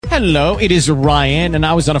Hello, it is Ryan, and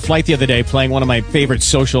I was on a flight the other day playing one of my favorite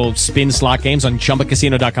social spin slot games on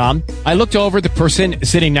ChumbaCasino.com. I looked over at the person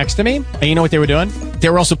sitting next to me, and you know what they were doing? They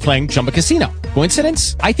were also playing Chumba Casino.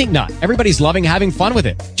 Coincidence? I think not. Everybody's loving having fun with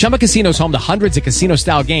it. Chumba Casino is home to hundreds of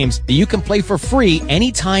casino-style games that you can play for free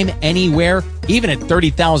anytime, anywhere, even at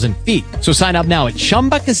 30,000 feet. So sign up now at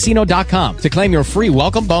ChumbaCasino.com to claim your free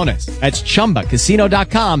welcome bonus. That's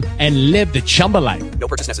ChumbaCasino.com and live the Chumba life. No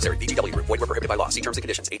purchase necessary. VGW. Void where prohibited by law. See terms and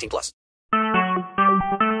conditions. 18+.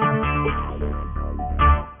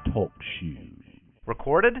 Talk shoes.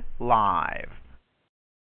 Recorded live.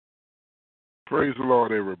 Praise the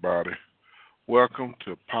Lord, everybody. Welcome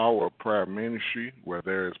to Power of Prayer Ministry, where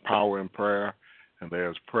there is power in prayer, and there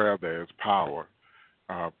is prayer, there is power.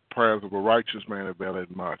 Prayers of a righteous man availeth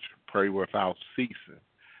much. Pray without ceasing.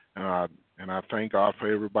 And I thank God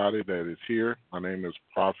for everybody that is here. My name is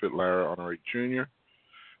Prophet Larry Honoré Jr.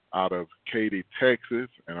 out of Katy, Texas,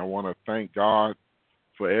 and I want to thank God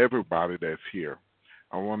for everybody that's here.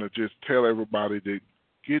 I want to just tell everybody to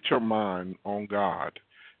get your mind on God.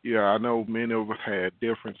 Yeah, I know many of us had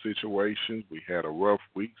different situations. We had a rough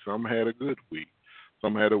week. Some had a good week.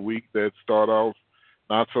 Some had a week that started off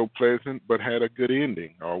not so pleasant but had a good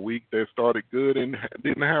ending, or a week that started good and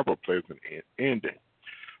didn't have a pleasant ending.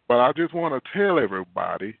 But I just want to tell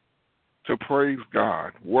everybody to praise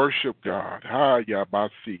God, worship God. Hi,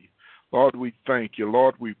 Yabasi. Lord, we thank you.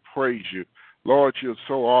 Lord, we praise you. Lord, you're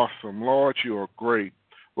so awesome. Lord, you are great.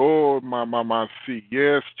 Oh, my, see.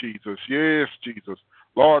 Yes, Jesus. Yes, Jesus.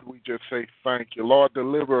 Lord, we just say thank you. Lord,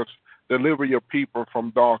 deliver us, deliver your people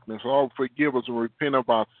from darkness. Lord, forgive us and repent of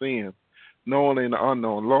our sins, known and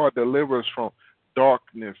unknown. Lord, deliver us from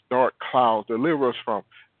darkness, dark clouds. Deliver us from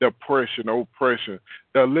depression, oppression.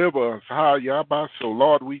 Deliver us. So,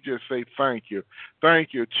 Lord, we just say thank you.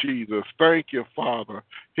 Thank you, Jesus. Thank you, Father.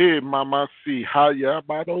 Hey, Mama, see.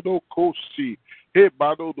 Hayabadodo Kosi. Hey,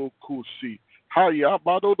 Badodo Kosi.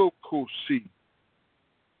 Hayabadodo Kosi.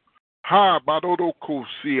 Ha Badodo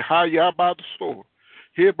Kosi. Hayabadoso.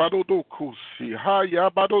 Hey, Badodo Kosi.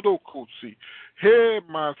 Hayabadodo Kosi. Hey,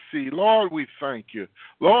 my see. Lord, we thank you.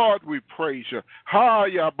 Lord, we praise you.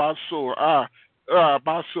 Hayabaso.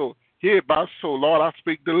 Baso. Here, Baso, Lord, I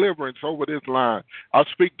speak deliverance over this line. I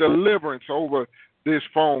speak deliverance over this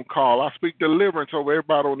phone call. I speak deliverance over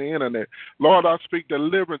everybody on the internet. Lord, I speak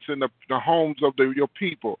deliverance in the homes of your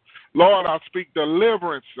people. Lord, I speak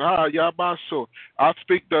deliverance. Yabaso. I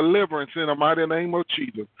speak deliverance in the mighty name of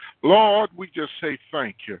Jesus. Lord, we just say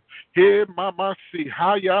thank you. Here, Mama, see.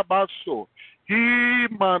 Yabaso. He,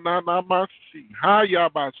 Manana, see.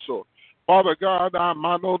 Yabaso. Father God,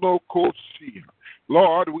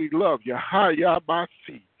 Lord, we love you.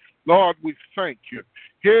 Hayabasi. Lord, we thank you.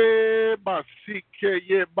 Hey, basi,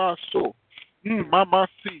 ke baso. Mama,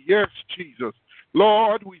 see. Yes, Jesus.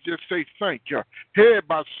 Lord, we just say thank you. Hey,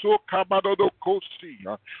 baso kabadodo kosi.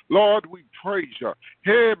 Lord, we praise you.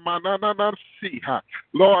 Hey, manana see.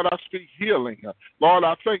 Lord, I speak healing. Lord,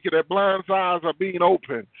 I thank you that blind eyes are being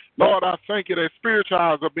opened. Lord, I thank you that spiritual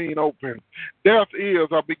eyes are being opened. Deaf ears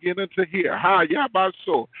are beginning to hear.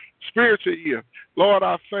 Hayabaso. Spiritual ears. Lord,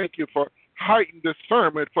 I thank you for heightened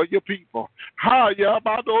discernment for your people.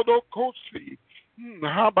 Hayabadodo kosi.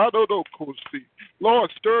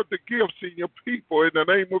 Lord, stir up the gifts in your people in the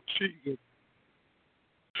name of Jesus.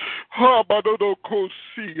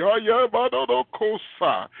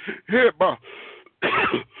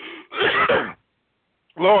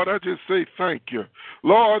 Lord, I just say thank you.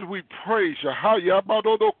 Lord, we praise you.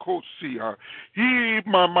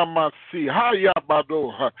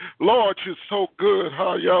 Lord, you're so good.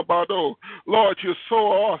 Lord, you're so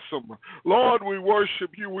awesome. Lord, we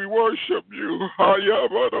worship you. We worship you.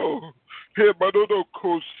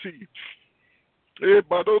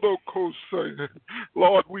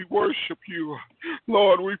 Lord, we worship you.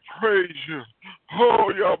 Lord, we praise you.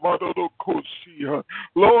 Oh, Yabadodo Kosi.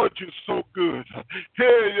 Lord, you're so good.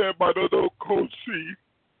 Hey, Yabadodo Kosi.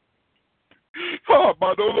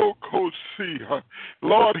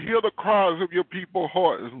 Lord, hear the cries of your people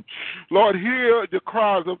heart. Lord, hear the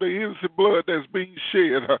cries of the innocent blood that's being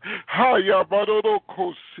shed.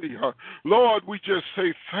 Lord, we just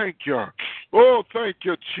say thank you. Oh, thank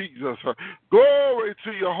you, Jesus. Glory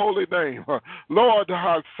to your holy name. Lord,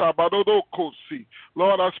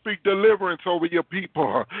 Lord, I speak deliverance over your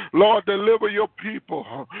people. Lord, deliver your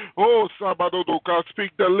people. Oh, I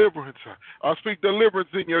speak deliverance. I speak deliverance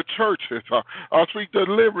in your churches. I speak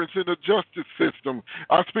deliverance in the justice system.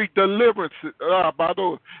 I speak deliverance.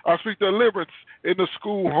 I speak deliverance in the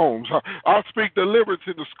school homes. I speak deliverance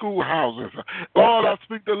in the schoolhouses. Lord, I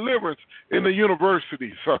speak deliverance in the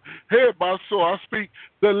universities. I speak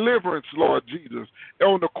deliverance, Lord Jesus,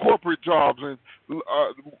 on the corporate jobs and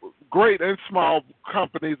great and small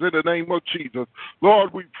companies in the name of Jesus.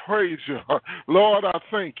 Lord, we praise you. Lord, I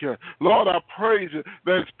thank you. Lord, I praise you.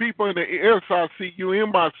 There's people in the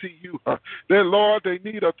SICU, MICU, that, Lord, they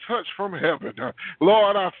need a touch from heaven.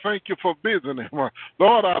 Lord, I thank you for visiting them.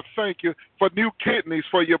 Lord, I thank you for new kidneys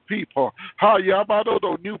for your people.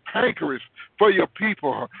 New pancreas for your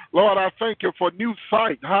people. Lord, I thank you for new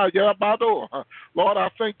sight. Lord, I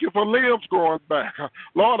thank you for limbs growing back.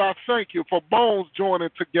 Lord, I thank you for bones joining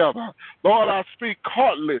together. Lord, I speak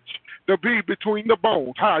cartilage to be between the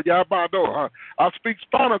bones. I speak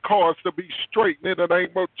spinal cords to be straightened in the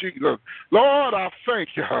name of Jesus. Lord, I thank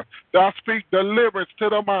you. I speak deliverance to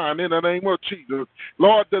the mind in the name of Jesus.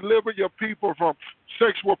 Lord, deliver your people from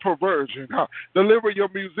sexual perversion. Deliver your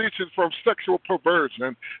musicians from sexual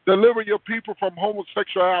perversion. Deliver your people from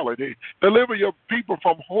homosexuality. Deliver your people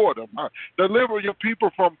from whoredom. Deliver your people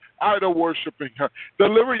from idol worshiping.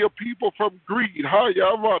 Deliver your people from greed.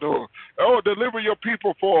 Deliver your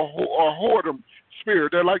people for a whoredom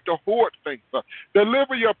spirit. They like to hoard things.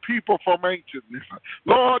 Deliver your people from anxiousness.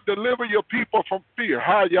 Lord, deliver your people from fear.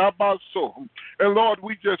 And Lord,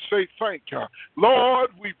 we just say thank you.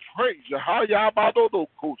 Lord, we praise you.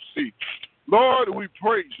 Lord, we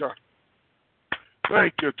praise you.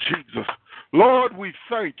 Thank you, Jesus. Lord, we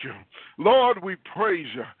thank you. Lord, we praise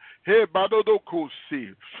you. Hey,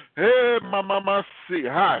 Badodokosi. Hey, Mama, see.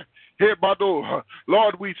 Hi. Hey, Bado.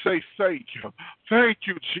 Lord, we say thank you. Thank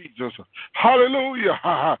you, Jesus. Hallelujah.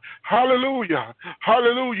 Hallelujah.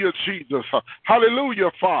 Hallelujah, Jesus.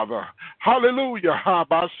 Hallelujah, Father. Hallelujah.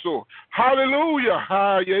 Baso. Hallelujah.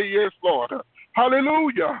 Yes, Lord.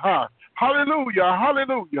 Hallelujah. Hallelujah.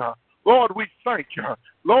 Hallelujah. Lord, we thank you.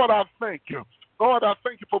 Lord, I thank you. Lord, I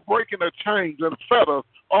thank you for breaking the chains and fetters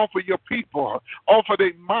off of your people, off of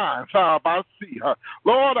their minds. Lord,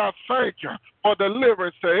 I thank you for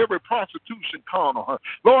deliverance to every prostitution corner.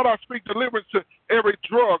 Lord, I speak deliverance to every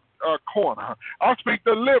drug corner. I speak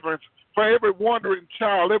deliverance for every wandering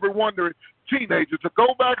child, every wandering teenager to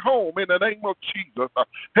go back home in the name of Jesus.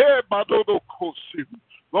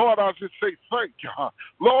 Lord, I just say thank you.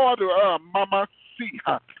 Lord, Mama, see.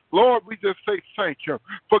 Lord, we just say thank you.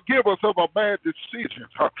 Forgive us of our bad decisions.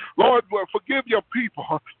 Lord, forgive your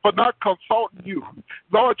people for not consulting you.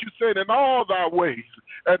 Lord, you said in all thy ways,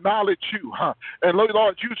 acknowledge you. And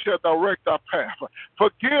Lord, you shall direct our path.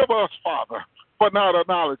 Forgive us, Father, for not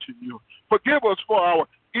acknowledging you. Forgive us for our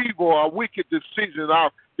evil, our wicked decisions,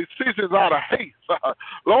 our decisions out of hate.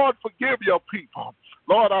 Lord, forgive your people.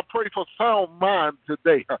 Lord, I pray for sound mind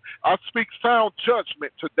today. I speak sound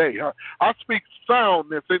judgment today. I speak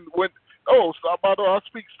soundness I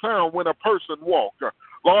speak sound when a person walks.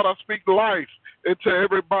 Lord, I speak life into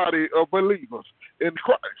everybody of believers in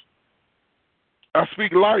Christ. I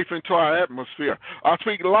speak life into our atmosphere. I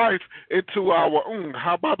speak life into our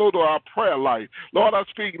prayer life. Lord, I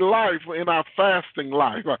speak life in our fasting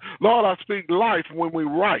life. Lord, I speak life when we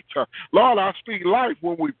write. Lord, I speak life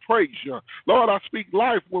when we praise you. Lord, I speak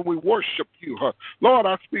life when we worship you. Lord,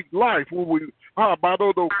 I speak life when we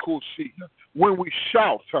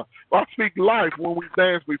shout. I speak life when we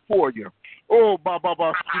dance before you. Oh,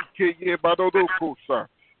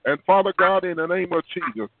 and Father God, in the name of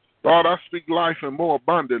Jesus, Lord, I speak life and more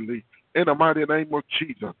abundantly in the mighty name of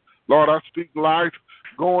Jesus. Lord, I speak life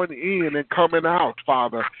going in and coming out,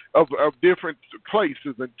 Father, of different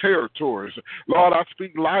places and territories. Lord, I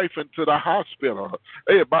speak life into the hospital.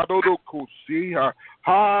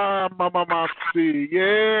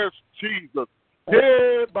 Yes, Jesus.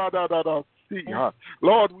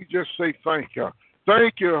 Lord, we just say thank you.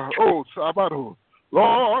 Thank you. Oh, Sabado.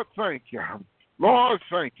 Lord, thank you. Lord,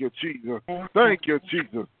 thank you, Jesus. Thank you,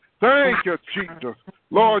 Jesus. Thank you, Jesus.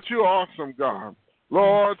 Lord, you're awesome, God.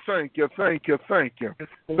 Lord, thank you, thank you, thank you.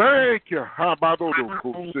 Thank you.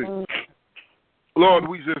 Lord,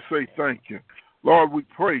 we just say thank you. Lord, we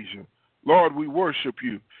praise you. Lord, we worship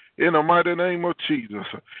you. In the mighty name of Jesus.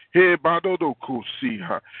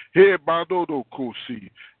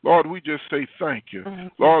 Lord, we just say thank you.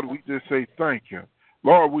 Lord, we just say thank you.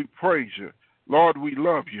 Lord, we praise you. Lord, we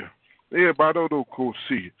love you.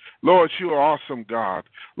 Lord, you are awesome, God.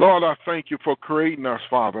 Lord, I thank you for creating us,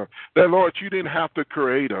 Father. That, Lord, you didn't have to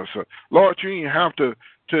create us. Lord, you didn't have to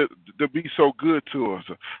be so good to us.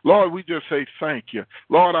 Lord, we just say thank you.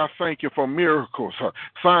 Lord, I thank you for miracles,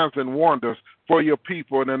 signs, and wonders for your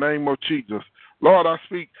people in the name of Jesus. Lord, I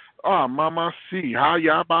speak Mama see,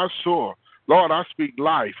 ya baso. Lord, I speak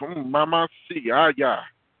life. Mama see, ya.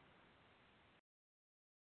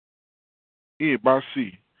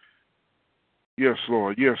 Basi. Yes,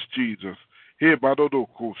 Lord. Yes, Jesus. Badodo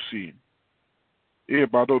kosi.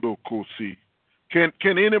 Badodo kosi.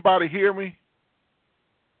 Can anybody hear me?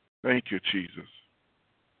 Thank you, Jesus.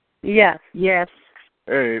 Yes. Yes.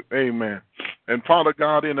 Amen. And Father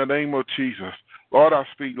God, in the name of Jesus, Lord, I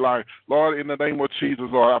speak life. Lord, in the name of Jesus,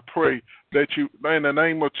 Lord, I pray that you, in the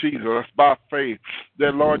name of Jesus, by faith,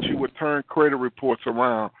 that, Lord, you would turn credit reports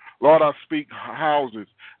around. Lord, I speak houses.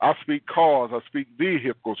 I speak cars. I speak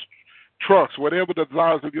vehicles, trucks, whatever the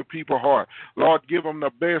desires of your people's heart. Lord, give them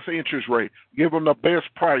the best interest rate. Give them the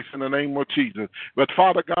best price in the name of Jesus. But,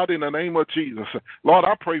 Father God, in the name of Jesus, Lord,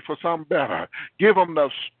 I pray for something better. Give them the,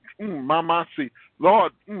 Mama see.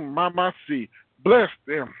 Lord, Mama see. Bless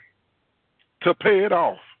them to pay it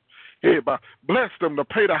off. Bless them to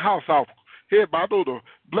pay the house off.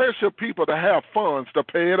 Bless your people to have funds to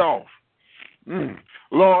pay it off.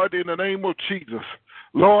 Lord, in the name of Jesus.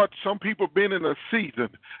 Lord, some people been in a season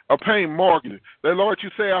of paying mortgages. That, Lord,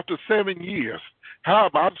 you say after 7 years, how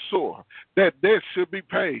about so? That debt should be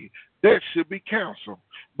paid. Debt should be canceled.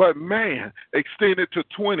 But man, extended to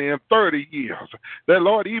 20 and 30 years. That,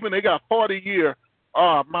 Lord, even they got 40-year,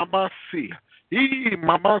 Mama see.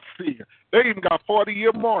 Mama see. They even got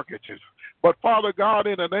 40-year mortgages. But, Father God,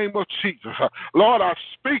 in the name of Jesus, Lord, I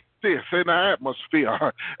speak this in the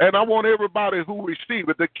atmosphere, and I want everybody who receive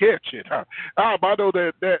it to catch it. I know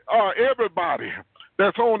that everybody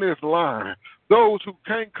that's on this line, those who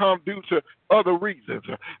can't come due to other reasons,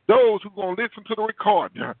 those who going to listen to the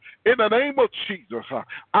recording, in the name of Jesus,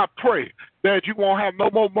 I pray that you won't have no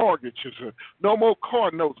more mortgages, no more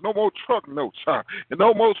car notes, no more truck notes, and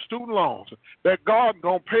no more student loans, that God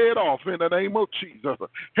going to pay it off in the name of Jesus.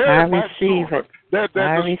 I receive it.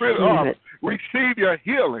 Receive your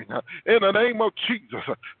healing in the name of Jesus.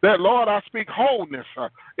 That, Lord, I speak wholeness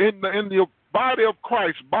in your body of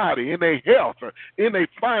Christ's body, in their health, in their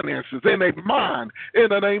finances, in their mind, in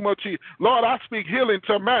the name of Jesus. Lord, I speak healing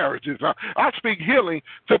to marriages. I speak healing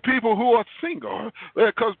to people who are single,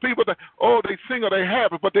 because people, they single, they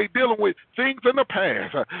have it, but they dealing with things in the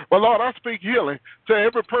past. But, Lord, I speak healing to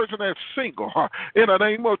every person that's single in the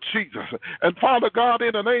name of Jesus. And, Father God,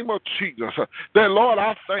 in the name of Jesus, that, Lord,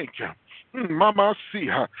 I thank you. Mama see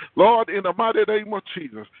her. Lord, in the mighty name of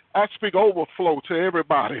Jesus, I speak overflow to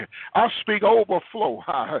everybody. I speak overflow.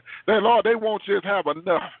 That, Lord, they won't just have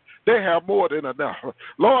enough. They have more than enough.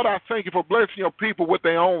 Lord, I thank you for blessing your people with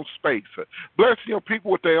their own space, blessing your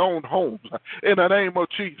people with their own homes, in the name of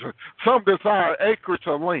Jesus. Some desire acres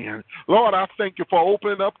of land. Lord, I thank you for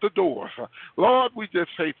opening up the doors. Lord, we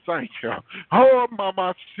just say thank you. Oh,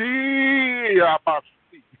 Mama, see,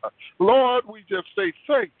 Lord, we just say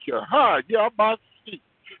thank you.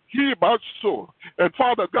 And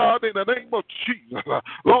Father God, in the name of Jesus,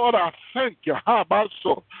 Lord, I thank you.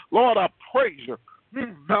 Lord, I praise you.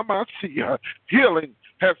 Healing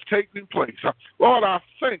has taken place. Lord, I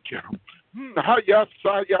thank you. And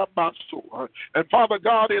Father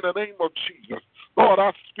God, in the name of Jesus, Lord,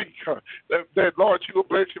 I speak that, Lord, you will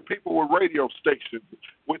bless your people with radio stations,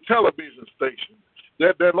 with television stations.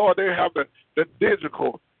 That Lord, they have the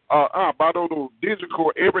digital.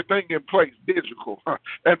 Digital, everything in place, digital.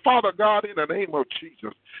 And Father God, in the name of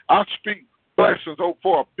Jesus, I speak blessings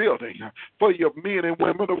for a building, for your men and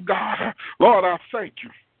women of God. Lord, I thank you.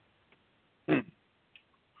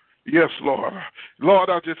 Yes, Lord.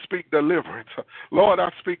 Lord, I just speak deliverance. Lord,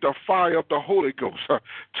 I speak the fire of the Holy Ghost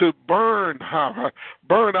to burn out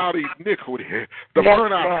iniquity, to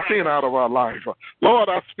burn out sin out of our life. Lord,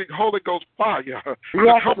 I speak Holy Ghost fire to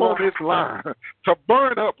come on this line, to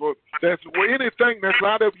burn up anything that's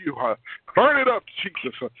not of you. Burn it up,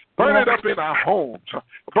 Jesus. Burn it up in our homes.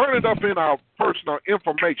 Burn it up in our personal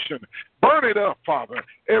information. Burn it up, Father.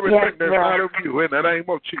 Everything that's not of you in the name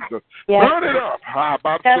of Jesus. Burn it up.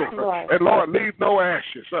 And Lord, leave no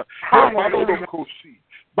ashes. Burn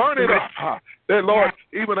it up. That, Lord,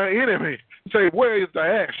 even our enemy say, where is the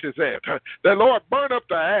ashes at? That, Lord, burn up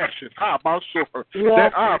the ashes. Burn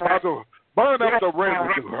up the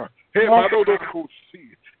residue.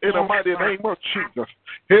 In the mighty name of Jesus.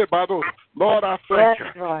 Lord, I thank you.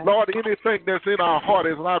 Lord. Lord, anything that's in our heart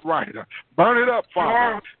is not right. Burn it up,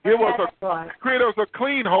 Father. Create us a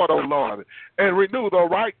clean heart, O Lord, and renew the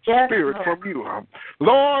right spirit from you.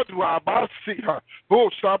 Lord,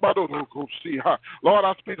 Lord,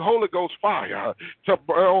 I speak Holy Ghost fire to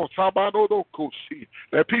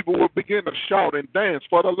that people will begin to shout and dance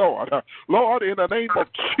for the Lord. Lord, in the name of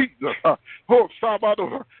Jesus, I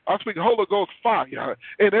speak Holy Ghost fire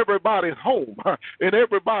in everybody's home, in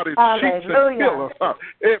everybody's sheets and pillows,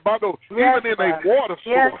 even in a water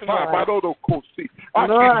source. I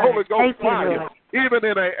speak Holy Ghost fire even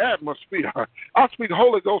in an atmosphere. I speak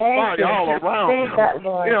Holy Ghost fire all around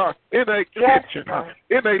in a kitchen,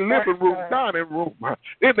 in a living room, dining room,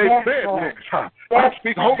 in a bedroom. I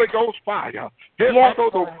speak Holy Ghost fire.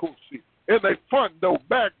 In the front door,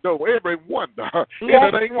 back door, every window, in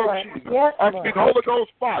the name of Jesus. I speak Holy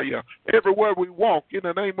Ghost fire everywhere we walk, in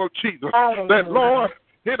the name of Jesus. That Lord,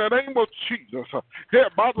 in the name of Jesus,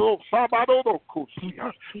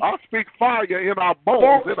 I speak fire in our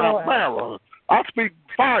bones, in our marrow. I speak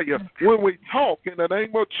fire when we talk in the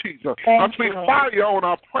name of Jesus. I speak fire on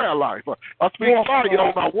our prayer life. I speak fire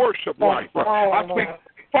on our worship life. I speak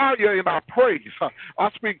fire in our praise. I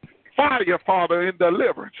speak fire, Father, in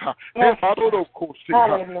deliverance. I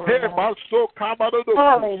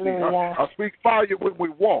speak fire when we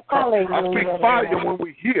walk. I speak fire when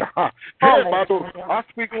we hear. I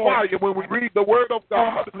speak fire when we read the word of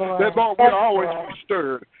God. That Lord, we'll always be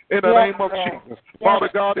stirred in the name of Jesus. Father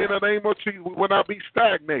God, in the name of Jesus, we will not be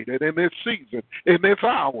stagnated in this season, in this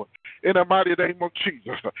hour, in the mighty name of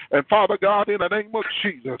Jesus. And Father God, in the name of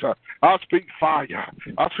Jesus, I speak fire.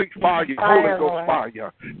 I speak fire, Holy Ghost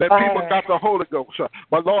fire. That people got the Holy Ghost.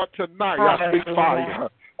 But Lord, tonight I speak fire.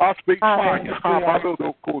 I speak fire.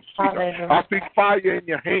 I speak fire in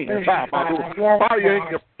your hands. Fire in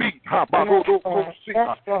your feet.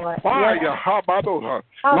 Fire.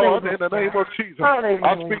 Lord, in the name of Jesus,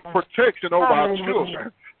 I speak protection over our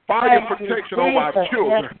children. Fire protection over our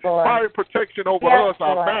children. Fire protection over us,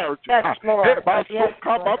 our marriages. I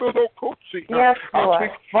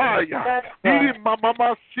speak fire.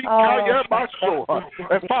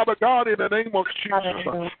 And Father God, in the name of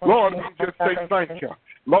Jesus, Lord, we just say thank you.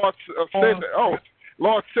 Lord,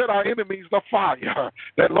 Lord, set our enemies to fire.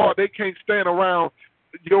 That, Lord, they can't stand around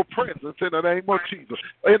your presence in the name of Jesus.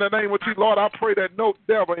 In the name of Jesus, Lord, I pray that no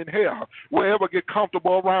devil in hell will ever get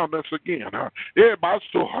comfortable around us again. Everybody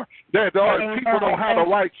saw that people don't have the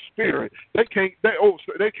right spirit. They can't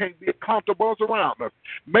be comfortable around us.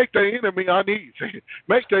 Make the enemy uneasy.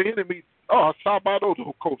 Make the enemy Lord,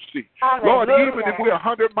 even if we're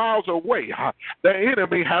 100 miles away, the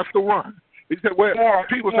enemy has to run. He said, well,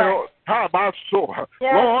 people say, how about so?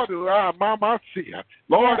 Lord, Lord,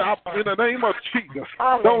 in the name of Jesus,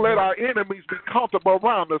 don't let our enemies be comfortable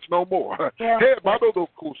around us no more.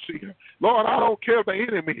 Lord, I don't care if the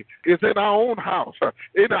enemy is in our own house,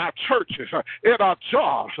 in our churches, in our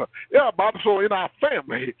jobs, in our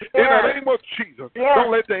family. In the name of Jesus,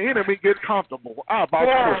 don't let the enemy get comfortable.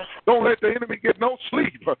 Don't let the enemy get no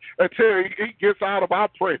sleep until he gets out of our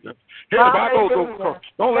presence. Don't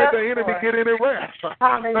let the enemy get any rest.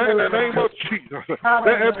 In the name of Jesus.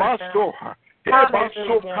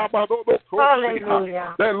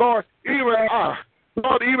 That Lord,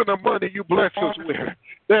 even the money you bless us with.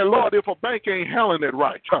 That, Lord, if a bank ain't handling it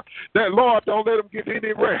right, that, Lord, don't let them get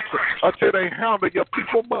any rest until they handle your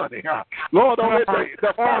people money. Lord, don't let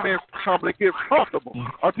the finance company get comfortable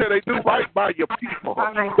until they do right by your people.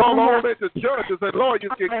 Don't let the judges and lawyers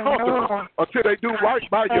get comfortable until they do right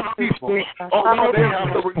by your people. Or, Lord, they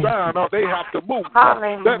have to resign or they have to move.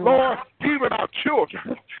 That, Lord, even our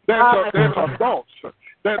children, there's adults,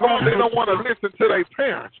 that, Lord, they don't want to listen to their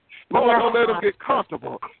parents. Lord, don't let them get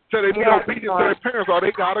comfortable till they be obedient to their parents or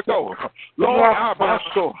they got to go. Lord,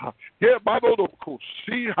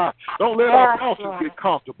 don't let our bosses get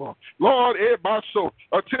comfortable. Lord,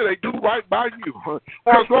 until they do right by you.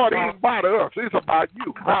 Because, Lord, it ain't about us. It's about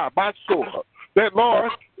you. That, Lord,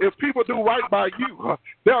 if people do right by you,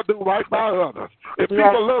 they'll do right by others. If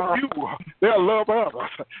people love you, they'll love others.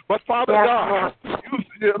 But, Father God,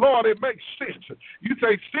 Lord, it makes sense. You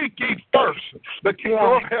say, seek ye first the kingdom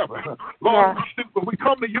of heaven. Lord, we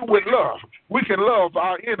come to you with love. We can love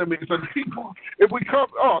our enemies and people. If we come,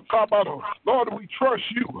 Lord, we trust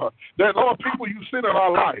you. That, Lord, people you send in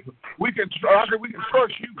our life, we can trust you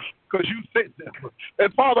because you sent them.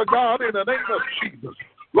 And, Father God, in the name of Jesus,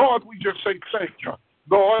 Lord, we just say thank you.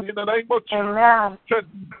 Lord, in the name of Jesus,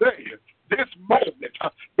 today, this moment,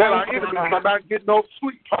 that our enemies are not getting no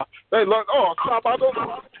sleep. They look, that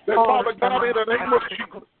Father God, in the name of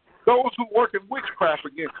Jesus, those who work in witchcraft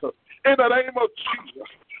against us, in the name of Jesus,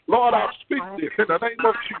 Lord, I this in the name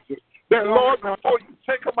of Jesus. That, Lord, before you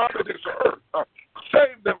take them out of this earth,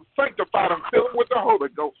 save them, sanctify them, fill them with the Holy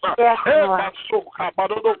Ghost. Yes, Lord.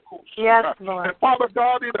 Yes, Lord. And Father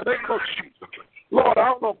God, in the name of Jesus, Lord,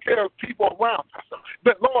 I don't care if people around us,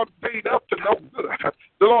 but Lord, made up to no good.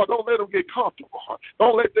 The Lord, don't let them get comfortable.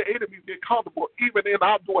 Don't let the enemies get comfortable, even in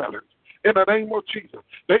our dwellings. In the name of Jesus.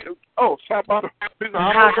 Somebody,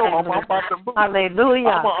 I'm about to move. Hallelujah.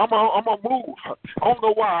 I'm going to move. I don't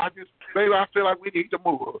know why. I feel like we need to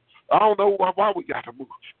move. I don't know why we got to move.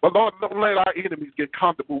 But Lord, don't let our enemies get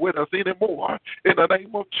comfortable with us anymore. In the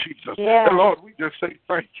name of Jesus. Yes. And Lord, we just say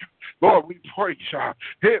thank you. Lord, we praise you.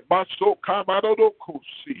 Head my soul, come out of the coast.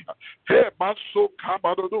 Head my soul, come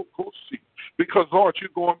out of the coast. Because, Lord, you're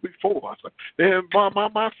going before us. And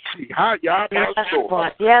my see. Yes,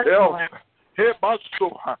 Lord. Yes, Lord. Head my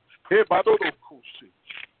soul. Head my little coast.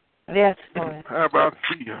 Yes, Lord.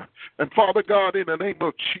 And Father God, in the name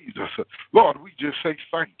of Jesus, Lord, we just say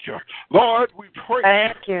thank you. Lord, we pray.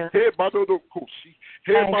 Thank you.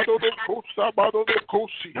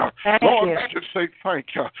 Lord, we just say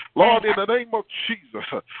thank you. Lord, in the name of Jesus,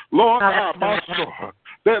 Lord, my soul.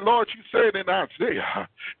 That, Lord, you said in Isaiah,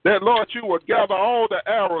 that, Lord, you would gather all the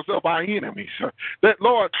arrows of our enemies. That,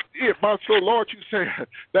 Lord, if my soul, Lord, you said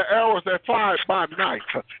the arrows that fly by night,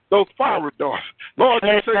 those fire darts. Lord,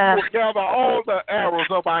 you said you would gather all the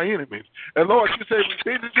arrows of our enemies. And, Lord, you said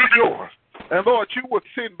vengeance is yours. And, Lord, you would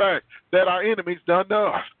send back that our enemies done to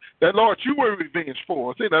us. That, Lord, you will revenge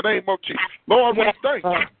for us in the name of Jesus. Lord, we thank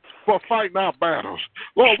you for fighting our battles.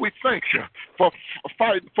 Lord, we thank you for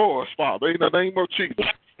fighting for us, Father, in the name of Jesus.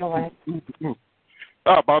 Lord.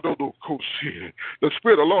 The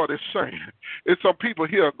Spirit of the Lord is saying, there's some people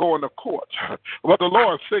here going to court. But the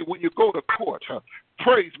Lord said, when you go to court,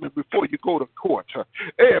 praise me before you go to court.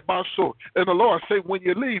 And the Lord said, when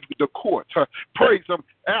you leave the court, praise him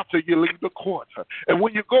after you leave the court. And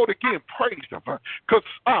when you go again, praise him. Because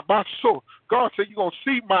my soul, God said, you're going to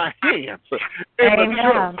see my hands in the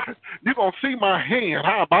church. You're going to see my hand.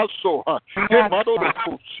 How about so?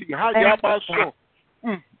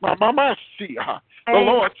 The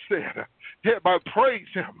Lord said, praise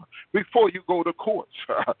him before you go to court.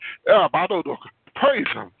 Praise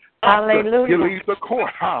him. Hallelujah. You leave the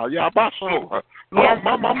court. Hallelujah.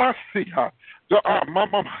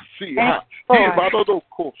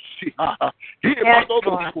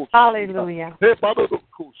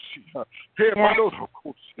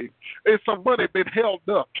 It's some money been held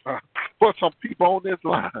up for some people on this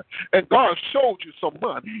line. And God showed you some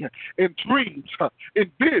money in dreams,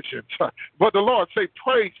 in visions. But the Lord say,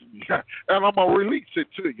 praise me, and I'm going to release it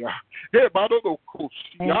to you.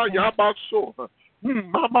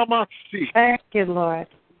 Thank you, Lord.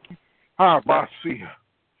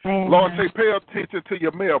 Lord, say, pay attention to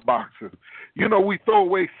your mailboxes. You know, we throw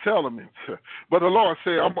away settlements, but the Lord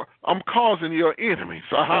said, I'm causing your enemies.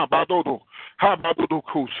 I'm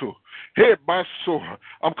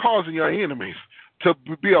causing your enemies to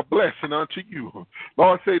be a blessing unto you.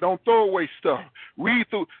 Lord say, don't throw away stuff. Read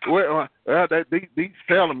through these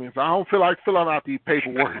settlements. I don't feel like filling out these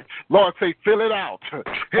paperwork. Lord say, fill it out.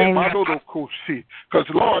 Because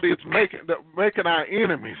Lord is making our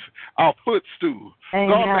enemies our footstool.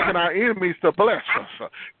 God making our enemies to bless us.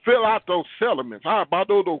 Fill out those settlements.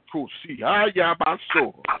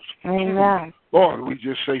 Amen. Lord, we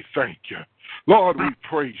just say thank you. Lord, we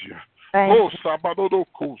praise you. And the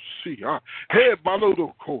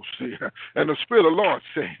Spirit of the Lord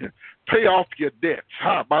said, pay off your debts.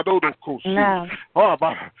 No.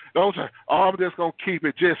 Don't say, I'm just going to keep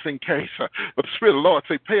it just in case. But the Spirit of the Lord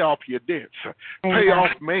say, pay off your debts. Pay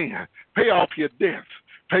off man. Pay off your debts.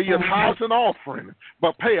 Pay your tithes and offering,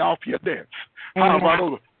 but pay off your debts.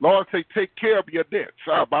 Lord say, take care of your debts.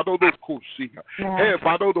 Pay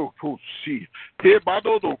your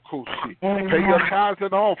tithes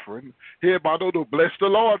and offering. Bless the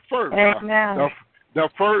Lord first. The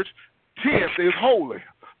first tenth is holy.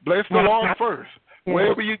 Bless the Lord first.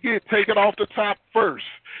 Wherever you get, take it off the top first.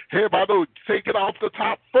 Take it off the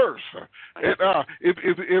top first. And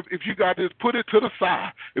if you got to put it to the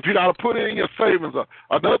side, if you got to put it in your savings,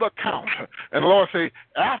 another account. And the Lord say,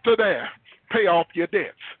 after that, pay off your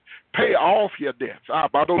debts. Pay off your debts.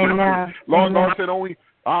 Lord said, only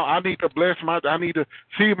I need to bless I need to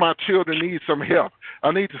see if my children need some help.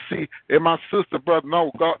 I need to see if my sister, brother,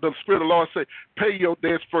 no, God, the Spirit of the Lord say, pay your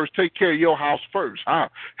debts first, take care of your house first.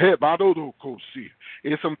 And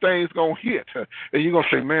some things going to hit, and you're going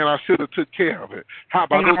to say, man, I should have took care of it. How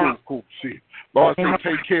about Lord say,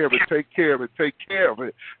 take care of it, take care of it, take care of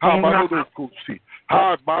it. How about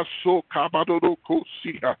Ha baso kabadodo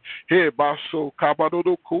kosia. He baso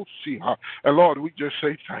kabadodo kosia. And Lord, we just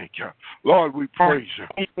say thank you. Lord, we praise you.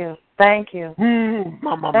 Thank you. Thank you.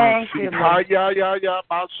 Mama, Thank you, Lord.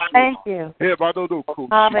 Thank you.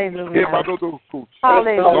 Hallelujah.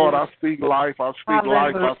 Hallelujah. Lord, I speak life. I speak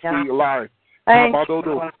life. I speak life. Thank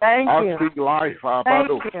you. Thank I you. speak life. Thank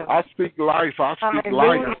you. I speak life. I speak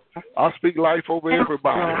life. I speak life over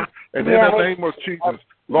everybody. And in Yes. the name of Jesus,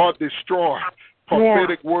 Lord, destroy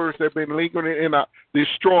prophetic words that have been lingering in our,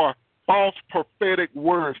 destroy false prophetic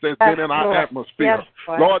words that's been in our atmosphere. Yes,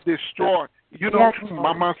 Lord. Lord, destroy. You know, Yes,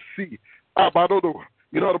 Mama see.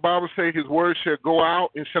 You know, the Bible says his word shall go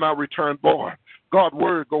out and shall not return void. God's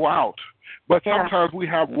word go out. But sometimes we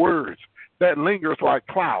have words that lingers like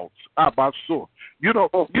clouds. You know,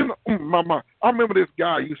 Mama, I remember this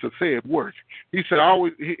guy used to say at work. He said, I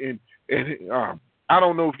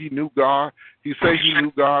don't know if he knew God. He said he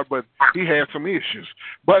knew God, but he had some issues.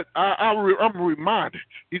 But I'm reminded.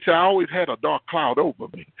 He said, I always had a dark cloud over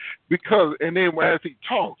me. And then as he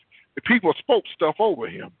talked, people spoke stuff over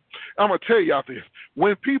him. I'm going to tell y'all this.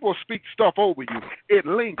 When people speak stuff over you, it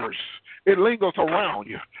lingers. It lingers around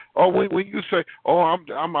you. Or when you say, oh, I'm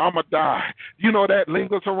going to die, you know that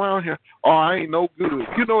lingers around you. Oh, I ain't no good.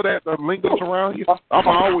 You know that lingers around you. I'm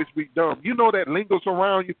going to always be dumb. You know that lingers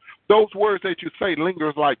around you. Those words that you say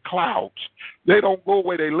lingers like clouds. They don't go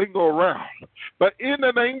away. They linger around. But in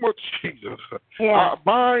the name of Jesus, I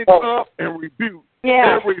bind up and rebuke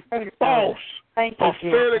every false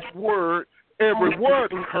prophetic word, every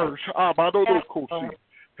word curse.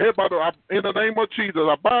 In the name of Jesus,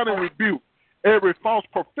 I bind and rebuke every false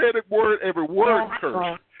prophetic word, every word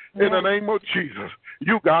curse. In the name of Jesus,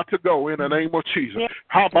 you got to go in the name of Jesus.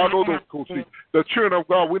 How about those? The children of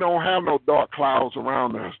God, we don't have no dark clouds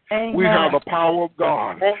around us. We have the power of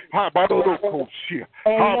God. How about those?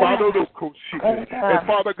 How about those? And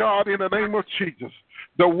Father God, in the name of Jesus,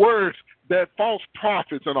 the words that false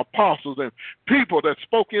prophets and apostles and people that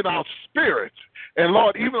spoke in our spirits, and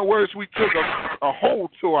Lord, even the words we took a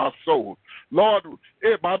hold to our soul, Lord,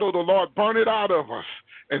 the Lord burn it out of us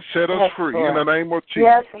and set us free in the name of Jesus.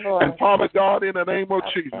 Yes, Lord. And Father God, in the name of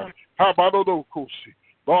Jesus, how about those?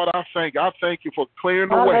 Lord, I thank you for clearing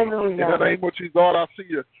the way. In the name of Jesus, Lord, I see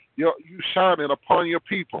you shining upon your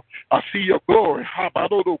people. I see your glory.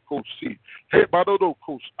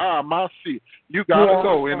 You got to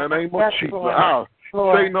go in the name of Jesus.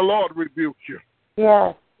 Satan, the Lord rebuke you.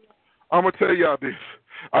 Yes. I'm going to tell y'all this.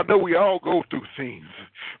 I know we all go through things,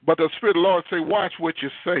 but the Spirit of the Lord say, watch what you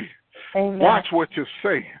say. Amen. Watch what you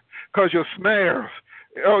say, because your snares,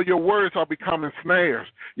 your words are becoming snares.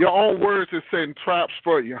 Your own words is setting traps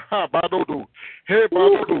for you.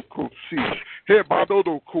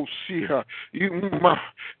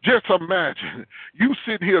 Just imagine you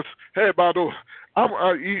sit here.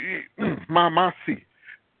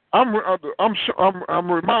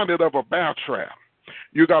 I'm reminded of a bear trap.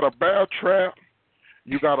 You got a bear trap.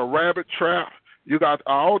 You got a rabbit trap. You got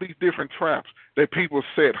all these different traps that people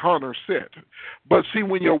set, hunters set. But see,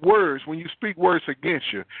 when you speak words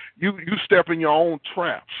against you, you step in your own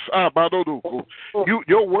traps.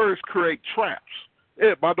 Your words create traps.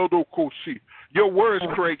 Your words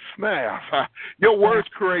create snares. Your words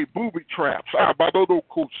create booby traps.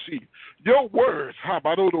 Your words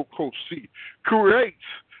create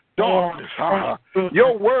darkness.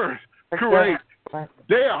 Your words create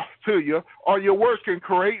death to you, or your words can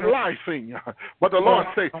create life in you. But the Lord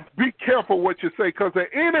say, be careful what you say, because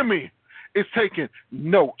the enemy is taking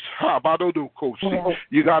notes.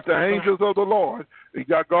 You got the angels of the Lord. You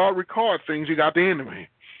got God record things. You got the enemy.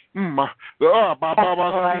 If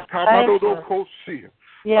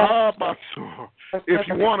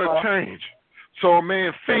you want to change, so a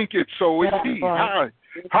man think it, so is he.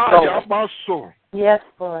 Yes,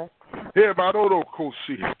 Lord. In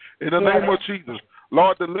the name of Jesus,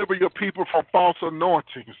 Lord, deliver your people from false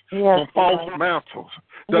anointings, from false mantles.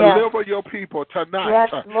 Deliver your people tonight.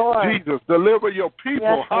 Yes, Lord. Jesus, deliver your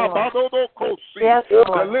people. Yes,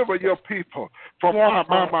 Lord. Deliver your people from I'm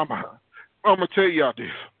going to tell y'all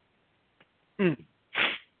this.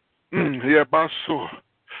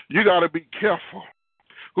 You got to be careful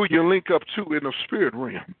who you link up to in the spirit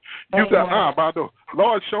realm. You got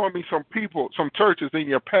Lord showing me some people, some churches in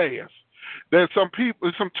your past. There's some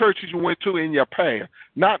churches you went to in your past.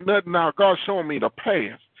 Not nothing now. God showing me the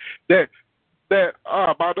past that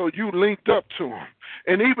you linked up to them.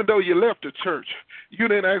 And even though you left the church, you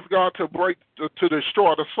didn't ask God to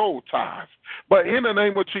destroy the soul ties. But in the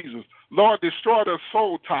name of Jesus, Lord, destroy the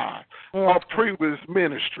soul ties of previous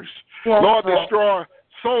ministries. Lord, destroy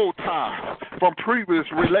soul ties from previous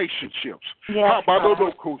relationships. Yes, Lord.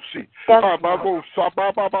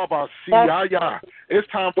 It's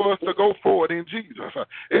time for us to go forward in Jesus.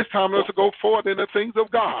 It's time for us to go forward in the things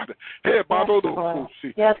of God. Yes,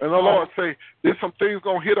 And the Lord say, there's some things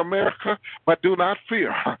going to hit America, but do not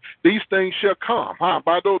fear. These things shall come. Don't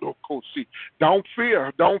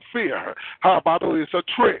fear. Don't fear. It's a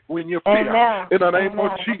trick when you fear. Amen. In the name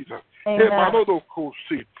of Jesus.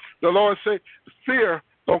 The Lord say, fear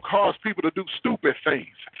don't cause people to do stupid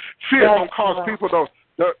things. Fear don't cause people to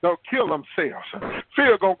kill themselves.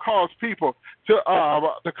 Fear gonna cause people to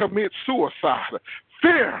commit suicide.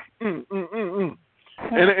 Fear, and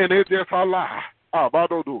it's just a lie.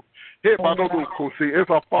 It's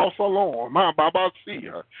a false alarm.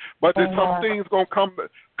 But there's some things gonna come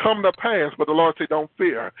to pass. But the Lord say, don't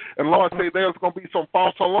fear. And the Lord say, there's gonna be some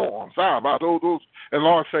false alarms. And the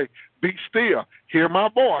Lord say, be still. Hear my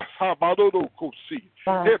voice. And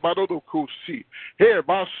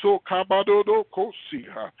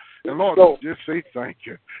Lord, we just say thank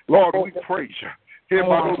you. Lord, we praise you. And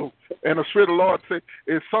the Spirit of the Lord said,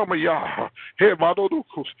 is some of y'all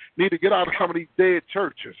need to get out of some of these dead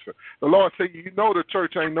churches. The Lord said, you know the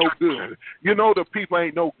church ain't no good. You know the people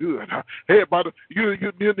ain't no good. You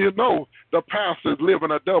know the pastors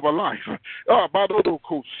living a double life. The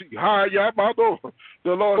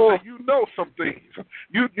Lord said, you know some things.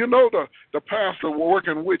 You know the pastor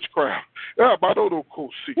working witchcraft. But the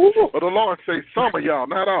Lord said, some of y'all,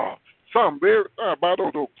 not all. Some very I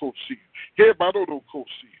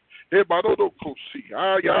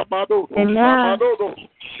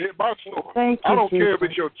don't care if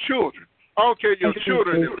it's your children. I don't care if your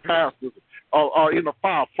children and pastors are in the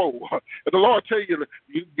fivefold. If the Lord tell you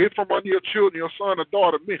get from under your children, your son or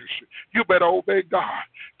daughter ministry, you better obey God.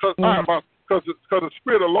 Because the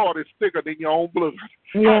Spirit of the Lord is thicker than your own blood.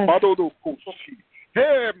 Yes.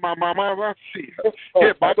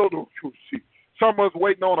 Some of us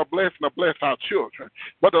waiting on a blessing to bless our children.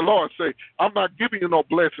 But the Lord say, I'm not giving you no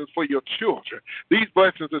blessings for your children. These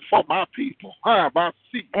blessings is for my people.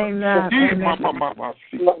 Amen.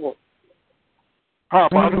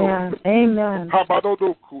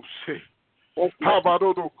 Amen.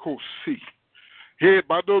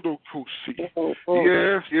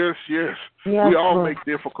 Yes. We all make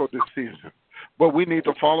difficult decisions. But we need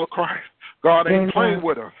to follow Christ. God ain't playing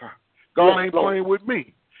with us. God ain't playing with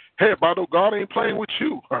me. Hey, Bado, God ain't playing with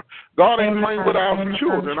you. God ain't playing with our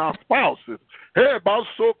children, our spouses. Hey, Bado,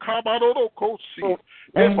 so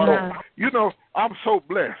you know, I'm so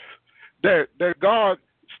blessed that God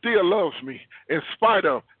still loves me in spite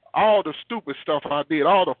of all the stupid stuff I did,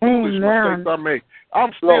 all the foolish mistakes I made.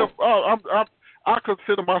 I'm still, I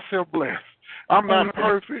consider myself blessed. I'm not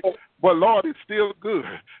perfect, but Lord, it's still good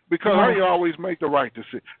because I ain't always make the right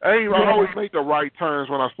decision. I ain't always make the right turns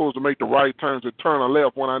when I'm supposed to make the right turns and turn a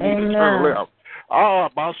left when I need to turn left.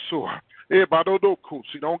 My sure.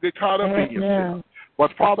 Don't get caught up in yourself.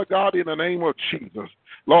 But Father God, in the name of Jesus,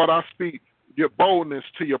 Lord, I speak your boldness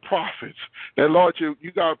to your prophets. That, Lord, you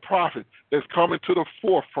got a prophet that's coming to the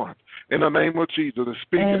forefront in the name of Jesus and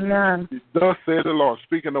speaking. Thus said the Lord,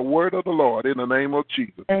 speaking the word of the Lord in the name of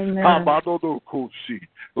Jesus.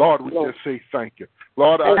 Lord, we just say thank you.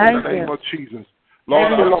 Lord, in the name of Jesus,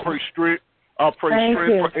 Lord, I pray strength. I pray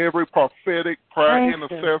strength for every prophetic prayer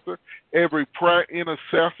intercessor, every prayer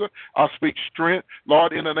intercessor. I speak strength.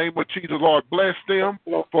 Lord, in the name of Jesus, Lord, bless them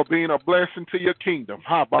for being a blessing to your kingdom.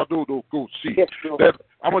 I'm going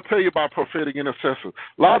to tell you about prophetic intercessors.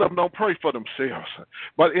 A lot of them don't pray for themselves.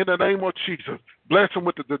 But in the name of Jesus, bless them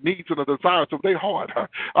with the needs and the desires of their heart.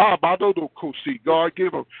 God,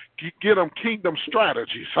 give them kingdom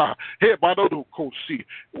strategies.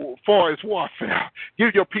 For its warfare.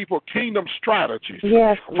 Give your people kingdom strategies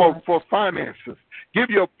for finances. Give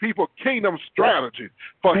your people kingdom strategies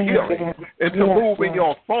for healing and to move in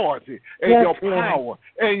your authority and your power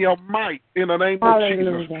and your might in the name of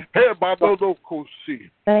Jesus.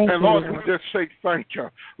 And Lord, we just say thank you.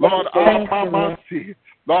 Lord, I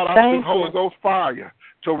speak Holy Ghost fire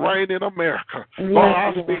to reign in America. Lord,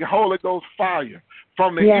 I speak Holy Ghost fire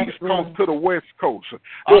from the East Coast to the West Coast.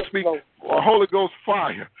 I speak Holy Ghost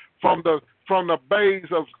fire from the bays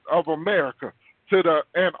of America to the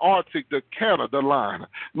Antarctic, the Canada line.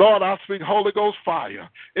 Lord, I speak Holy Ghost fire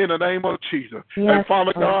in the name of Jesus. And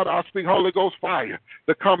Father God, I speak Holy Ghost fire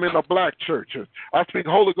to come in the black churches. I speak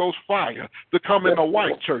Holy Ghost fire to come in the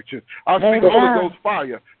white churches. I speak Holy Ghost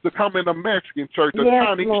fire to come in the Mexican church, the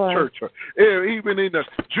Chinese church, even in the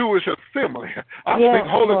Jewish assembly. I speak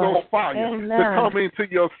Holy Ghost fire to come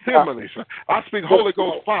into your assemblies. I speak Holy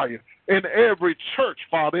Ghost fire in every church,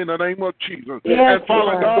 Father, in the name of Jesus. And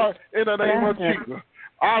Father God, in the name of Jesus,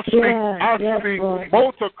 I speak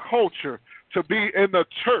multiculture to be in the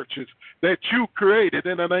churches that you created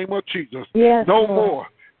in the name of Jesus. Yes, no Lord. more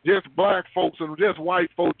just black folks and just white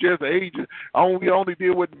folks, just Asian. We only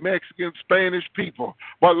deal with Mexican, Spanish people.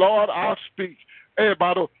 But Lord, I speak.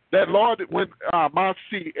 Everybody, that Lord, when I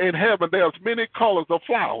see in heaven, there's many colors of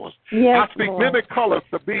flowers. Yes, I speak Lord. many colors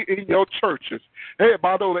to be in your churches.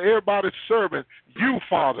 Everybody's serving you,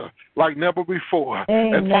 Father, like never before.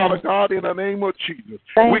 Amen. And Father God, in the name of Jesus,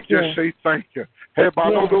 Thank we you. just say thank you. In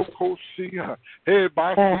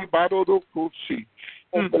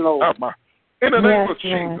the name of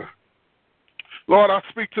Jesus, Lord, I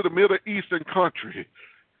speak to the Middle Eastern country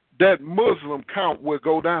that Muslim count will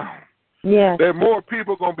go down. Yes. That more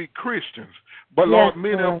people going to be Christians, but Lord,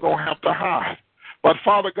 many of them going to have to hide. But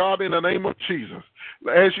Father God, in the name of Jesus,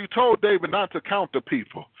 as you told David not to count the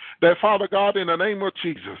people, that Father God, in the name of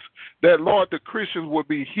Jesus, that Lord, the Christians will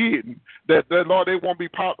be hidden, that Lord, they won't be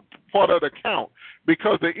part of the count,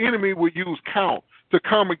 because the enemy will use count to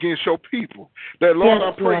come against your people. That Lord,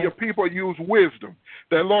 I pray your people use wisdom.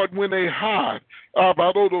 That Lord, when they hide,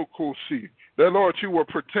 that Lord, you will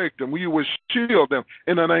protect them. You will shield them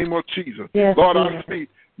in the name of Jesus. Yes, Lord, Lord. I speak.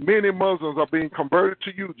 Many Muslims are being converted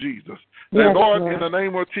to you, Jesus. That Lord, in the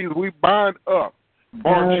name of Jesus, we bind up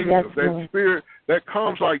on Jesus, that spirit that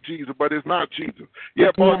comes like Jesus, but it's not Jesus.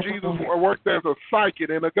 Yet, Lord, Jesus worked as a psychic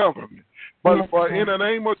in the government. But in the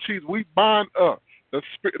name of Jesus, we bind up the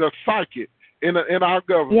psychic in our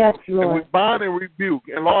government. Yes, Lord. And we bind and rebuke.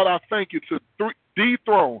 And Lord, I thank you to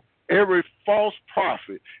dethrone every false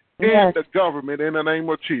prophet in the government in the name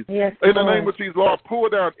of Jesus. Yes, in the name of Jesus, Lord, pull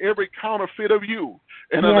down every counterfeit of you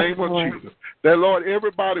in the name of Jesus. That, Lord,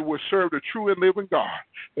 everybody will serve the true and living God.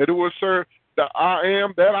 That it will serve the I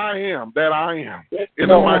am that I am that I am in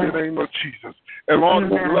the mighty name of Jesus. And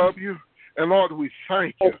Lord, we love you. And Lord, we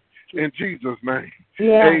thank you in Jesus' name.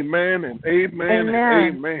 Amen and amen and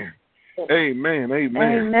amen. Amen.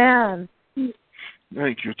 Amen. Amen.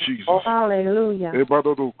 Thank you, Jesus. Hallelujah.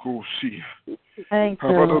 Thank you.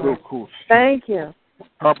 Thank you.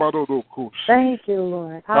 Thank you,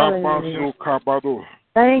 Lord. Hallelujah.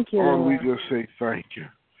 Thank you, Lord, Lord. we just say thank you.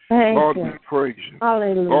 Thank Lord, you. we praise you.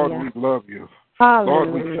 Hallelujah. Lord, we love you.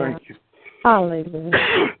 Hallelujah. Lord, we thank you.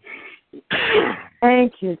 Hallelujah.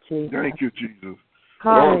 Thank you, Jesus. Thank you, Jesus.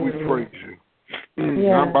 Hallelujah. Lord, we praise you. I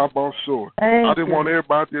didn't want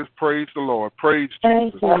everybody to just praise the Lord. Praise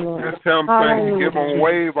Jesus. You, Lord. Just tell him thank you. Give him a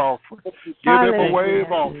wave offering. Give him a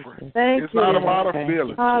wave offering. It's not about a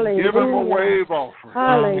feeling. Give him a wave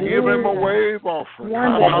offering. Give him a wave offering.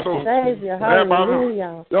 Wonderful Savior.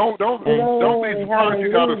 Hallelujah. Don't be surprised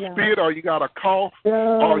you got to spit or you got to cough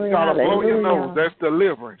or you got to blow your nose. That's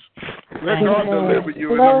deliverance. Let God deliver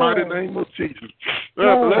you in the mighty name of Jesus.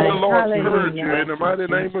 Let the Lord purge you in the mighty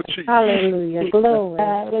name of Jesus. Hallelujah. Glory.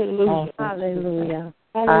 Hallelujah. Hallelujah.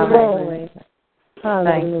 Glory.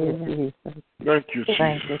 Hallelujah. Thank you,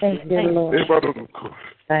 Jesus. Thank you, Lord.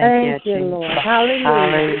 Thank you, Lord.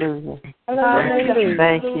 Hallelujah. Hallelujah.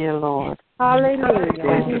 Thank you, Lord.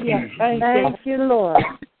 Hallelujah. Thank you, Lord.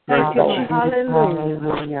 Thank you, Lord. Hallelujah.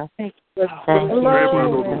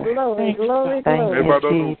 Glory, glory,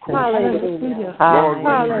 glory. Hallelujah.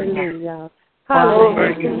 Hallelujah.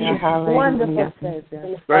 Hallelujah. Wonderful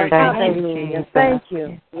Savior. Hallelujah. Thank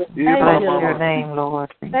you. Bless your name,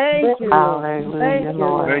 Lord. Thank you. Hallelujah,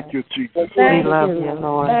 Lord. Thank you, Jesus. We love you,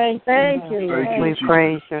 Lord. Thank you, Lord. We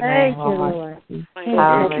praise your name, Lord.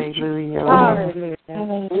 Hallelujah, Lord.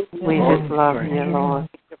 We just love you, Lord.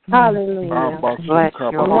 Hallelujah. Bless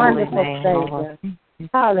your holy name, Lord.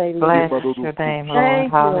 Hallelujah. Bless your name,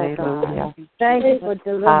 Lord. Hallelujah. Thank you for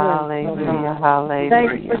deliverance. Hallelujah. Hallelujah.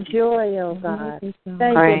 Thank you for joy, oh God.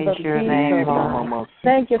 Thank Praise you for your peace, name, oh Lord. God.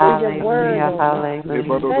 Thank you for your word, oh God.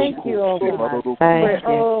 Hallelujah. Thank you, oh God. Thank you,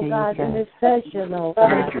 Oh God, in this session, oh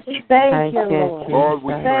God. Thank you, Lord. Lord,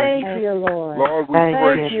 we Thank you, Lord. Lord, we Thank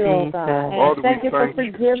praise Thank you, oh God. Lord, Thank we you for thank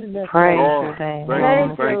you. forgiveness. Praise Lord. your name,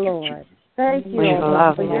 Thank Lord. you, Lord. Thank you, We oh God,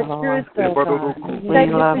 love for you, your Lord. truth, oh God. We Thank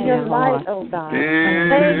you love for your you, light, Lord. oh God. Yes,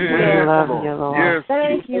 Thank you, We oh love God. you, Lord. Yes.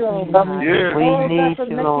 Thank you, oh God. Yes. We Oh God, need for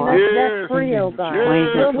you, making Lord. us debt free, oh God. We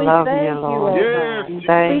just We love thank you, you, Lord. oh God.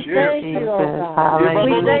 Thank We you, thank you, oh Jesus. God. We thank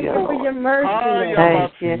Hallelujah. you for your mercy, oh Thank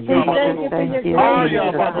God. you, We thank you Jesus. for your Thank you, grace, oh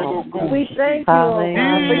Jesus. God. We thank you, oh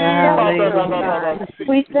God, for your Hallelujah. shelter, oh God.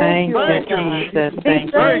 We thank Thank you, oh you, God. Jesus. We Thank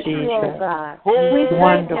you, thank you, oh Jesus. God. We thank you,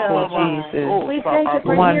 Wonderful oh God. Jesus. We thank you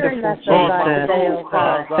for hearing us, Wonderful oh God, today, oh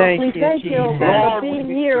God. We thank you, oh God, for being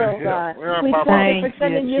here, oh God. We thank you for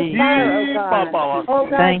sending your fire, oh God. Oh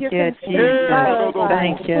God, your consuming fire, oh God.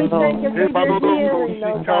 Thank you, We Lord. thank you for your healing,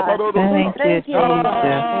 oh God. We thank you, oh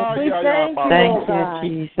God. We thank you, oh God.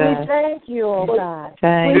 We thank you, oh God. We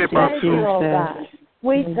thank you, oh God.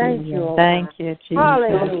 We thank you, oh Thank God. you, Jesus.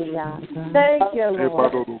 Hallelujah. Thank you,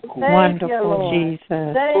 Lord. Thank Wonderful you, Lord.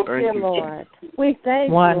 Jesus. Thank you, Lord. We thank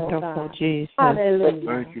you, oh Wonderful God. Jesus. Hallelujah.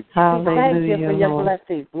 Thank you. We thank you Hallelujah, for your Lord.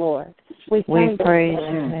 blessings, Lord. We We thank praise you.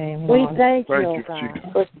 your name, We Lord. thank you, Thank oh you,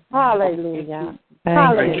 God. Hallelujah. Thank you,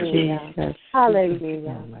 Hallelujah. Jesus.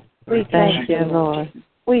 Hallelujah. We Thank thank you, you. Lord.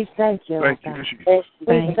 We thank you, oh Thank you, God. Jesus.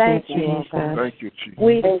 We thank you, you, oh Jesus. God. Thank you, Jesus.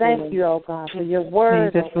 We thank you, oh God, for your We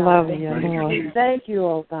word, just oh God. love you, Thank you, Lord. We thank you,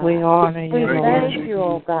 oh God. We honor you, We Lord. thank you,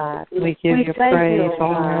 oh God. We give We you thank praise, you, oh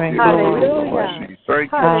honor, God. and glory, Lord. Hallelujah.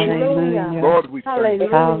 Thank you, Hallelujah. Hallelujah. Lord, we thank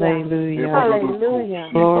you. Hallelujah. Hallelujah. Hallelujah.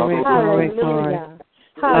 Glory, glory, glory. Hallelujah.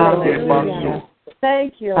 Hallelujah.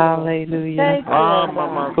 Thank you, Lord. Hallelujah. Thank you, oh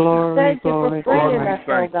God. Glory, Thank you glory, for freeing glory. us,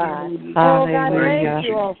 oh God. Oh God, Hallelujah. thank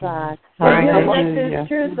you, oh God. For giving us Hallelujah. this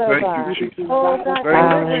truth, oh Thank you, God. Jesus. Oh God,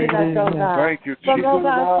 delivering us, oh God. Thank you, From, Jesus. oh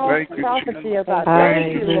God, false Thank you, prophecy, oh God. Hallelujah.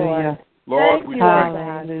 Thank you, Lord. Lord, Thank we you, oh thank you. God,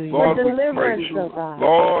 Hallelujah. for Lord, we deliverance, praise you. oh God.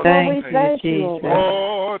 Lord, Lord, we Thank you, thank you, Jesus. oh God.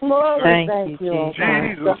 Lord, Lord, we Thank thank you, you, oh God.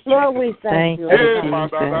 Jesus. Lord, we thank Thank you, you, oh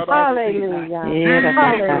Jesus. God. Hallelujah. Hallelujah.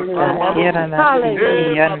 Hallelujah.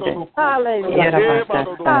 Hallelujah.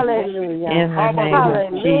 Hallelujah. In the name of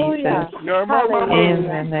Hallelujah. Jesus. In Hallelujah.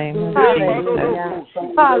 the name of Hallelujah.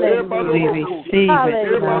 Jesus. Hallelujah. We receive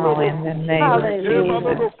it now in the name of Jesus.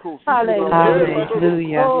 Hallelujah.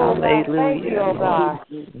 Hallelujah. Oh, God, thank you, Hallelujah, oh God.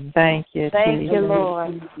 Lord. Thank you, Thank Jesus. you,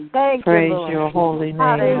 Lord. Thank Praise you, Lord. your holy name, Lord.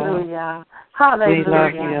 Hallelujah. We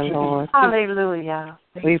love Hallelujah. you, Lord. Hallelujah.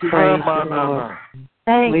 We praise you, Lord.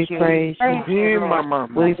 Thank We you. praise Thank you. you, Lord.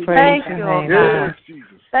 We praise Thank your you, oh name, God. Lord. Yes, Jesus.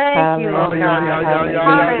 Thank you, oh God.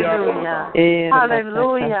 Hallelujah.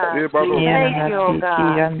 Hallelujah. Thank you, oh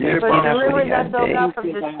God, for delivering us, oh God, from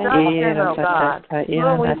destruction, oh God.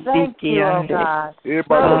 Lord, we thank you, oh God.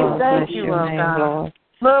 Lord, we thank you, oh God.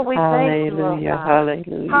 Lord, we thank you, oh Hallelujah. God.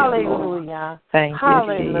 Hallelujah. Hallelujah. Thank you,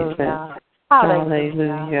 Hallelujah. Jesus. Hallelujah.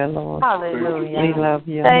 Hallelujah, Lord. Hallelujah. We love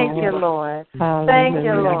you, Thank Lord. you, Lord. Hallelujah. Thank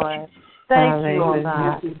you, Lord. Thank you, oh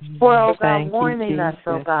God, for, oh God, Thank you, warning us,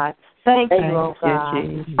 oh Jesus. God. Thank you, oh Thank you, God.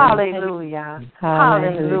 Jesus. Hallelujah.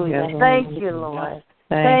 Hallelujah. Thank you, Lord.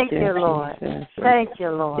 Thank you, Lord. Jesus. Thank you,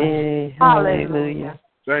 Lord. Hallelujah.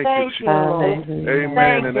 Thank you, Lord. Hallelujah. Amen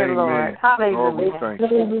Thank and you, amen. Lord. Lord, we Hallelujah. thank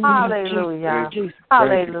you. Hallelujah. Thank you.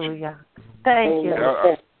 Hallelujah. Thank you.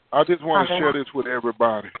 I just want to share this with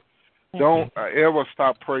everybody. Don't ever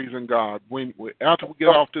stop praising God. After we get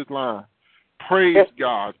off this line, praise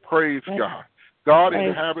God. Praise God. God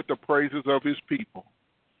inhabits the praises of His people.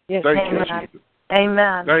 Thank you, Jesus.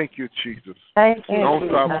 Amen. Thank you, Jesus. Thank you. Don't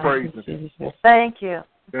stop praising. Thank you.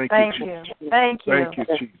 Thank Thank you, you. Jesus. Thank you. Thank you,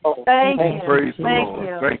 Jesus. Thank you. Praise the Thank Lord.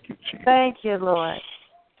 you. Thank you, Jesus. Thank you, Lord.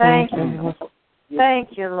 Thank you.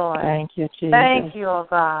 Thank you, Lord. Thank you, Jesus. Thank you, oh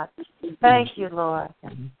God. Thank you, Lord.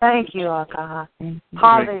 Thank you, oh God.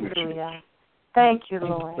 Hallelujah. Thank you,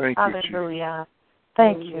 Lord. Thank you, Hallelujah.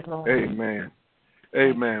 Thank you, Lord. Amen.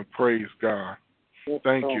 Amen. Praise God.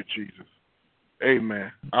 Thank you, Jesus.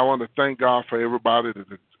 Amen. I want to thank God for everybody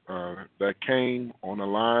that came on the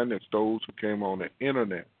line. That's those who came on the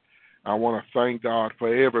internet. I want to thank God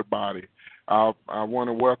for everybody. I want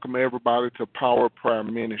to welcome everybody to Power Prayer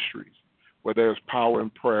Ministries, where there's power in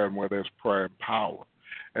prayer and where there's prayer and power.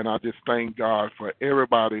 And I just thank God for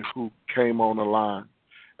everybody who came on the line.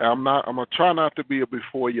 I'm gonna try not to be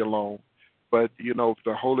before you long, but if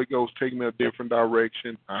the Holy Ghost take me a different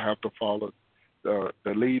direction, I have to follow the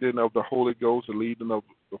leading of the Holy Ghost, the leading of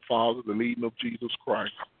the Father, the leading of Jesus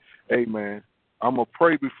Christ. Amen. I'm gonna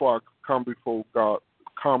pray before I come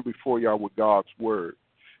before y'all with God's word.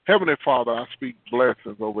 Heavenly Father, I speak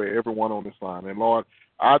blessings over everyone on this line, and Lord,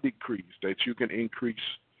 I decrease that you can increase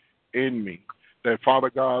in me. That, Father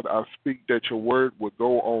God, I speak that your word will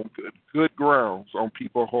go on good grounds on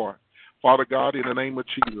people's heart. Father God, in the name of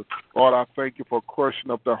Jesus, Lord, I thank you for crushing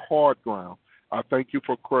up the hard ground. I thank you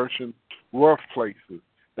for crushing rough places,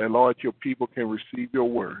 that, Lord, your people can receive your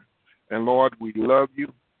word. And, Lord, we love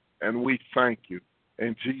you and we thank you.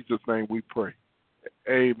 In Jesus' name we pray.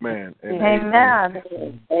 Amen. And amen.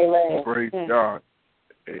 Amen. Praise God.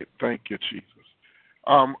 Thank you, Jesus.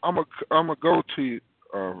 I'm gonna go to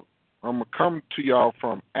I'm gonna come to y'all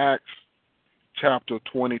from Acts chapter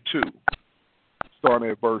 22, starting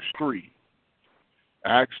at verse 3.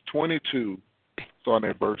 Acts 22, starting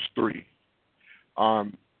at verse 3.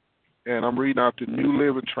 And I'm reading out the New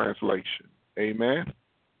Living Translation. Amen.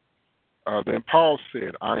 Then Paul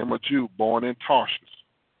said, I am a Jew born in Tarshish,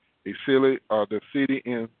 the city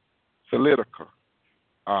in Cilicia,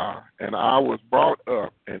 and I was brought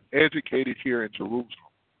up and educated here in Jerusalem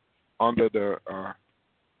under the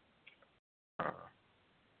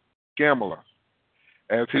Gamaliel.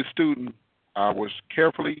 As his student, I was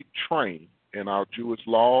carefully trained in our Jewish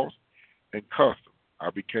laws and customs. I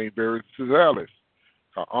became very zealous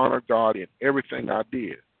to honor God in everything I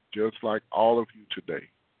did, just like all of you today.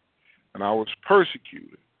 And I was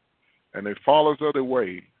persecuted, and the followers of the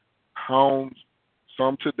way hound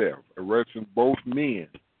some to death, arresting both men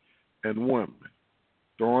and women,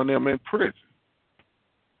 throwing them in prison.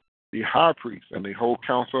 The high priest and the whole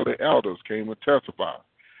council of the elders came and testified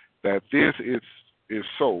that this is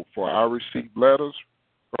so, for I received letters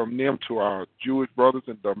from them to our Jewish brothers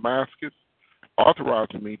in Damascus,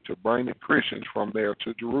 authorizing me to bring the Christians from there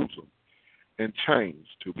to Jerusalem in chains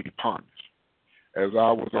to be punished. As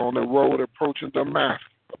I was on the road approaching Damascus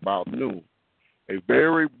about noon, a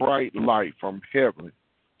very bright light from heaven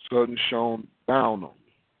suddenly shone down on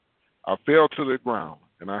me. I fell to the ground,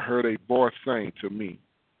 and I heard a voice saying to me,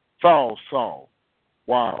 Saul, Saul,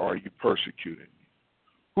 why are you persecuting me?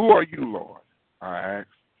 Who are you, Lord? I asked.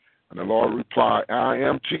 And the Lord replied, I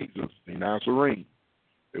am Jesus, the Nazarene,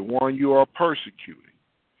 the one you are persecuting.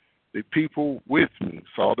 The people with me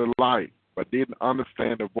saw the light, but didn't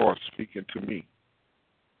understand the voice speaking to me.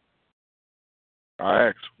 I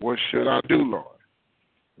asked, what should I do, Lord?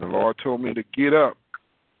 The Lord told me to get up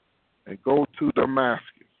and go to Damascus,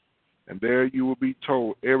 and there you will be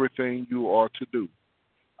told everything you are to do.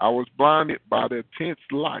 I was blinded by the intense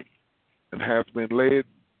light and have been led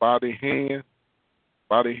by the hand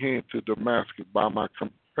to Damascus by my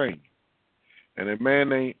companion. And a man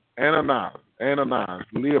named Ananias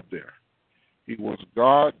lived there. He was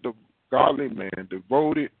the godly man,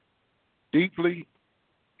 devoted deeply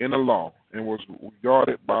in the law, and was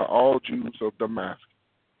regarded by all Jews of Damascus.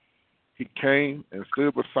 He came and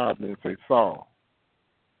stood beside me and said, Saul,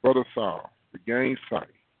 Brother Saul, regain sight.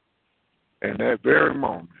 And that very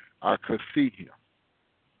moment, I could see him.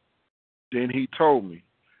 Then he told me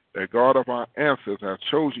that God of our ancestors has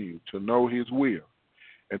chosen you to know his will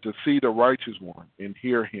and to see the righteous one and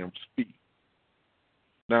hear him speak.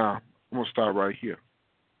 Now, I'm going to start right here.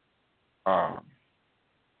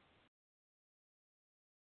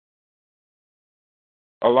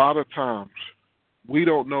 A lot of times, we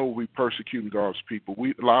don't know we persecuting God's people.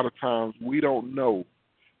 A lot of times, we don't know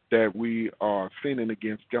that we are sinning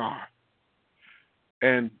against God.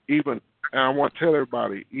 And I want to tell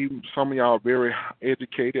everybody, even some of y'all are very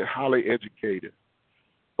educated, highly educated,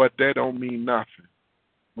 but that don't mean nothing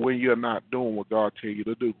when you're not doing what God tell you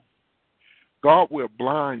to do. God will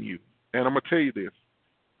blind you. And I'm going to tell you this.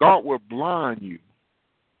 God will blind you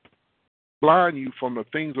from the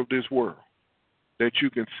things of this world that you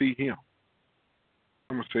can see him.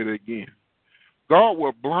 I'm going to say that again. God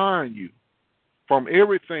will blind you from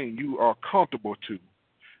everything you are comfortable to,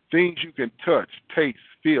 things you can touch, taste,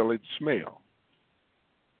 feel, and smell.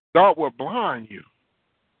 God will blind you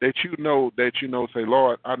that you know, say,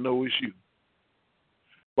 Lord, I know it's you.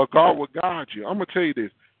 But God will guide you. I'm going to tell you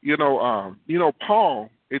this. Paul,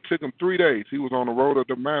 it took him 3 days. He was on the road to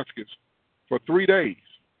Damascus for 3 days.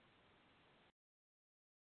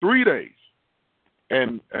 3 days.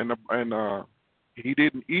 And he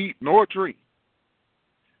didn't eat nor drink.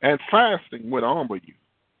 And fasting would humble you.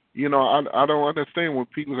 I don't understand when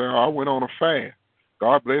people say, I went on a fast.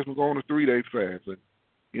 God bless me going on a 3-day fast. And,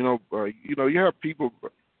 you have people, you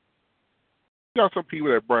got some people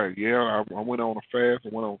that brag, I went on a fast, I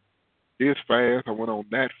went on this fast, I went on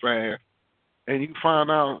that fast. And you find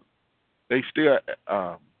out they still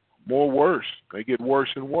more worse. They get worse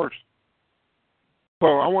and worse.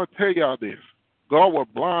 So I want to tell y'all this. God will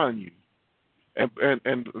blind you.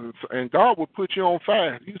 And God will put you on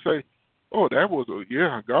fast. You say, oh,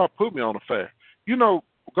 God put me on a fast.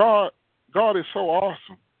 God is so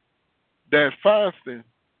awesome that fasting,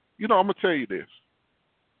 I'm going to tell you this.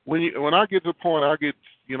 When I get to the point, I get,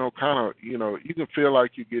 you can feel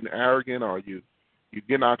like you're getting arrogant or you're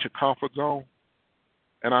getting out your comfort zone.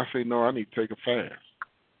 And I say, no, I need to take a fast.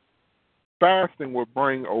 Fasting will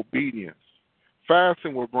bring obedience.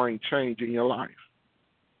 Fasting will bring change in your life.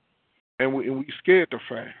 And we scared to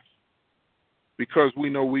fast because we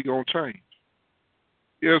know we're going to change.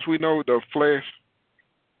 Yes, we know the flesh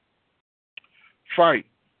fight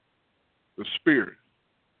the spirit.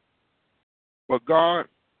 But God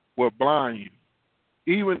will blind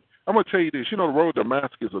you. Even, I'm going to tell you this, the road to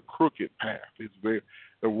Damascus is a crooked path. The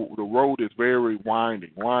road is very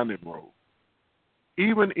winding road.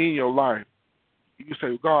 Even in your life, you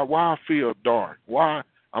say, God, why I feel dark? Why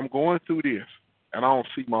I'm going through this, and I don't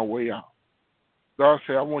see my way out. God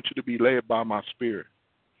said, I want you to be led by my spirit.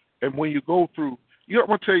 And when you go through, I'm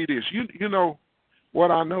going to tell you this. You know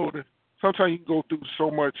what I know? That sometimes you can go through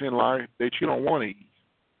so much in life that you don't want to eat.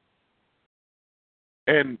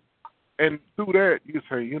 And through that, you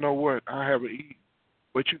say, you know what? I haven't eaten.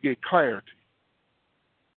 But you get clarity.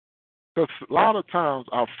 Because a lot of times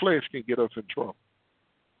our flesh can get us in trouble.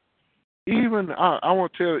 Even, I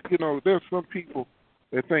want to tell you, there's some people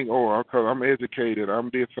that think, oh, because I'm educated, I'm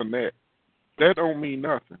this and that. That don't mean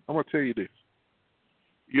nothing. I'm going to tell you this.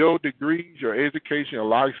 Your degrees, your education, your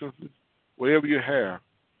licenses, whatever you have,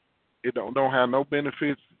 it don't have no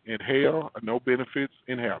benefits in hell or no benefits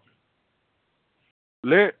in heaven. I'm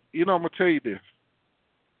going to tell you this.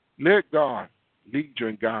 Let God lead you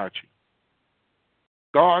and guide you.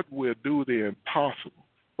 God will do the impossible.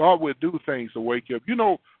 God will do things to wake you up.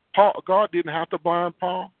 God didn't have to blind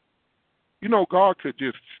Paul. God could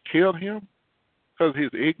just kill him because of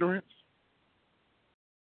his ignorance.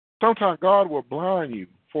 Sometimes God will blind you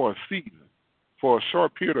for a season, for a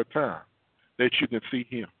short period of time, that you can see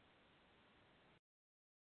him.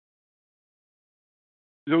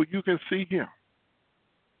 So you can see him.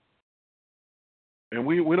 And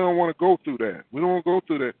we don't want to go through that. We don't want to go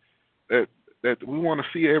through that we want to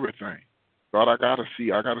see everything. God, I got to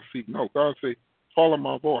see. No, God say, follow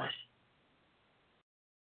my voice.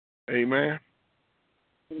 Amen.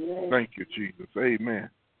 Amen. Thank you, Jesus. Amen.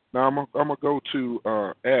 Now I'm going to go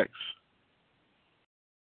to Acts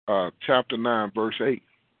chapter 9, verse 8.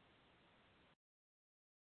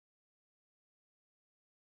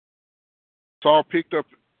 Saul picked up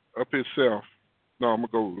himself. No, I'm going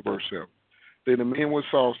to go to verse 7. Then the men with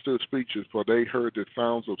Saul stood speechless, for they heard the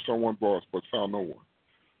sounds of someone's voice, but saw no one.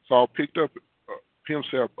 Saul picked up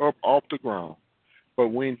himself up off the ground, but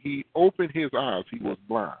when he opened his eyes, he was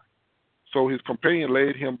blind. So his companion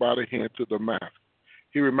led him by the hand to Damascus.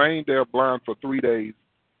 He remained there blind for 3 days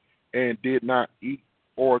and did not eat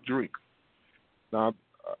or drink. Now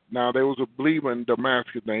there was a believer in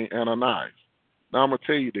Damascus named Ananias. Now I'm going to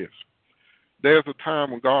tell you this. There's a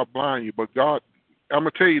time when God blinds you, but God, I'm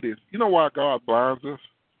going to tell you this. You know why God blinds us?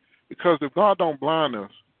 Because if God don't blind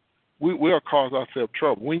us, we'll cause ourselves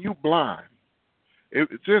trouble. When you blind,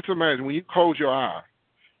 just imagine when you close your eyes,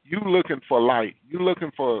 you looking for light. You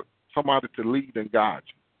looking for somebody to lead and guide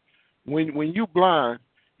you. When you blind,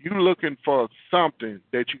 you looking for something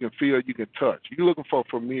that you can feel, you can touch. You're looking for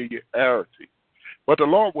familiarity. But the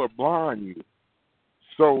Lord will blind you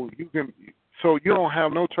so you don't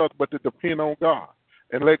have no choice but to depend on God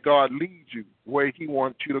and let God lead you where he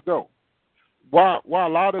wants you to go. Why a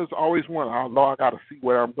lot of us always want, oh, Lord, I got to see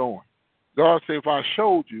where I'm going. God said, if I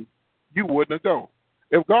showed you, you wouldn't have gone.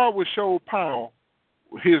 If God would show Paul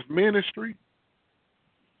his ministry,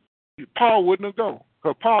 Paul wouldn't have gone.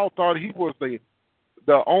 Because Paul thought he was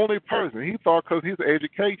the only person. He thought because his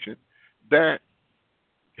education that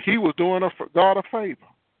he was doing God a favor.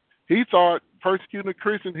 He thought persecuting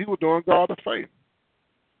Christians, he was doing God a favor.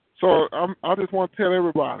 So I just want to tell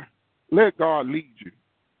everybody, let God lead you.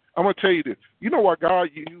 I'm going to tell you this. You know why God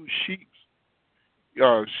used sheep?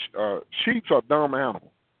 Sheep are dumb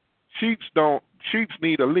animals. Sheep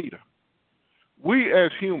need a leader. We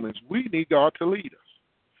as humans, we need God to lead us.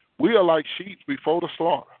 We are like sheep before the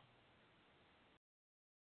slaughter.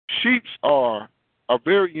 Sheep are a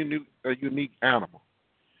very unique animal.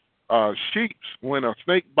 Sheep, when a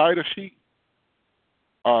snake bites a sheep,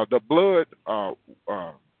 the blood,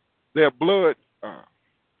 their blood,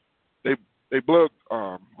 they blood,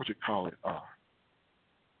 what you call it?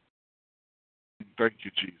 Thank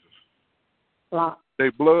you, Jesus. Clot. They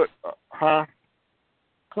blood,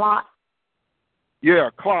 Clot. Yeah,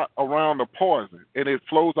 clot around the poison, and it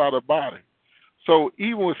flows out of the body. So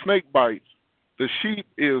even with snake bites, the sheep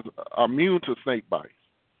is immune to snake bites.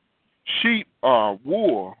 Sheep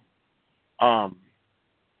wool.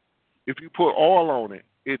 If you put oil on it,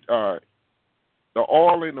 the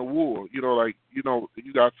oil in the wool, you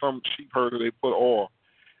got some sheep herder, they put oil.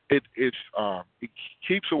 It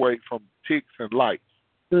keeps away from ticks and lice.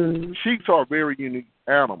 Mm-hmm. Sheep are a very unique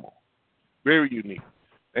animal, very unique.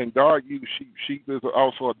 And God used sheep. Sheep is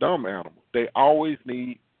also a dumb animal. They always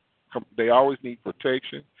need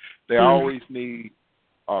protection. They always need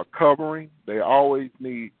covering. They always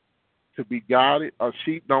need to be guided. A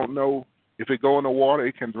sheep don't know if it go in the water,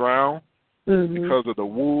 it can drown because of the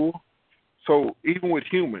wool. So even with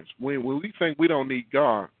humans, when we think we don't need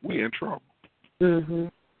God, we're in trouble. Mm-hmm.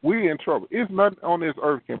 We're in trouble. It's nothing on this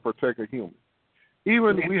earth can protect a human.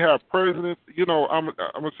 Even we have presidents, I'm going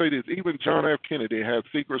to say this, even John F. Kennedy had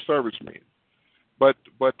Secret Service men. But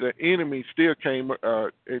the enemy still came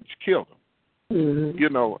and killed him. Mm-hmm. You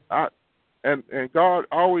know, and God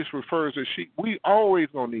always refers to sheep. We always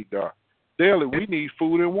gonna need God. Daily, we need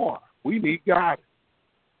food and water. We need God.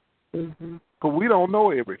 Mm-hmm. Because we don't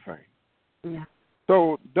know everything. Yeah.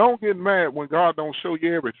 So don't get mad when God don't show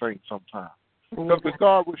you everything sometimes. Because if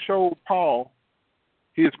God would show Paul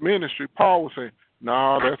his ministry, Paul would say,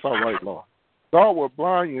 "No, that's all right, Lord." God will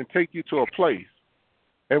blind you and take you to a place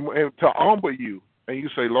and to humble you. And you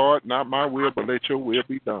say, "Lord, not my will, but let your will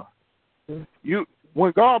be done." Mm-hmm.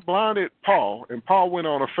 When God blinded Paul and Paul went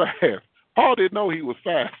on a fast, Paul didn't know he was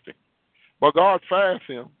fasting. But God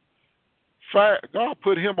fasted him. God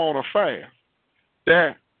put him on a fast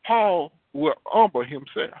that Paul will humble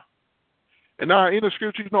himself. And now in the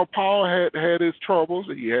scripture, you know, Paul had his troubles.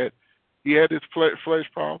 He had his flesh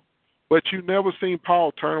problem. But you never seen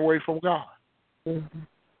Paul turn away from God.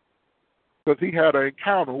 Because he had an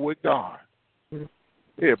encounter with God.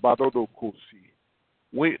 Yeah,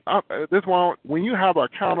 when you have an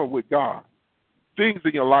encounter with God, things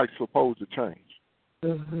in your life are supposed to change.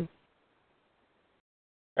 Mm-hmm.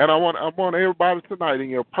 And I want everybody tonight in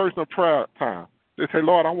your personal prayer time to say,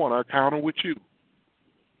 "Lord, I want an encounter with you."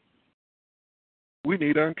 We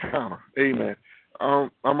need an encounter. Amen. I'm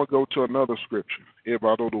going to go to another scripture. I'm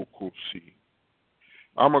going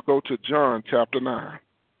to go to John chapter 9.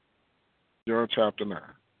 John chapter 9.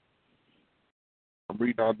 I'm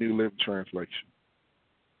reading our New Living Translation.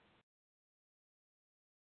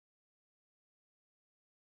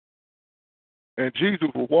 And Jesus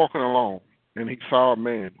was walking along, and he saw a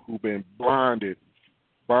man who'd been blind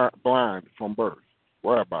from birth.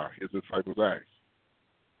 Rabbi, his disciples asked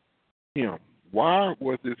him, "Why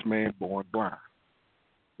was this man born blind?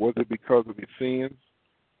 Was it because of his sins,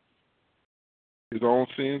 his own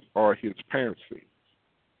sins, or his parents' sins?"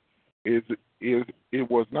 It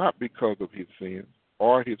was not because of his sins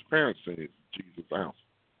or his parents' sins, Jesus answered.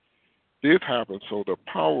 This happened so the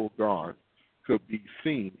power of God could be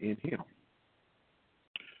seen in him.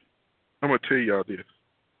 I'm going to tell y'all this.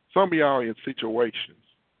 Some of y'all in situations,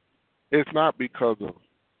 it's not because of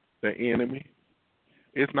the enemy.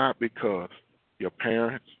 It's not because your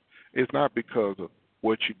parents. It's not because of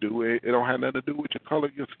what you do. It don't have nothing to do with your color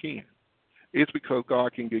of your skin. It's because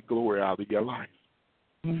God can get glory out of your life.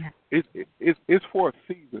 Yeah. It's for a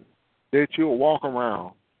season that you'll walk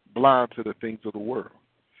around blind to the things of the world.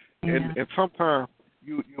 Yeah. And sometimes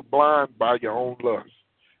you're blind by your own lust.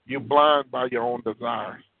 You're blind by your own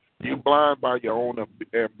desires. You're blind by your own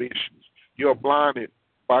ambitions. You're blinded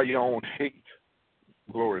by your own hate.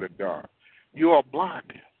 Glory to God. You are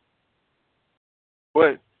blinded.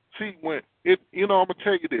 But see, I'm going to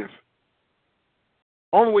tell you this.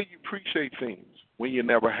 Only way you appreciate things when you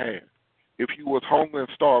never had. If you was hungry and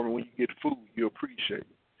starving, when you get food, you appreciate it.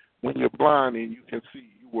 When you're blind and you can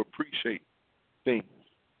see, you will appreciate things.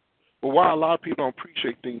 But why a lot of people don't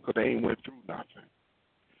appreciate things because they ain't went through nothing.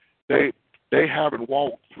 They haven't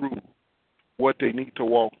walked through what they need to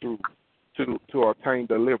walk through to obtain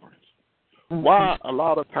deliverance. Mm-hmm. Why a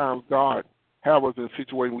lot of times God have us in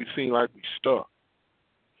situations we seem like we stuck?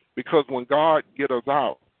 Because when God get us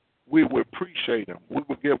out, we will appreciate him. We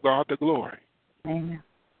will give God the glory. Amen.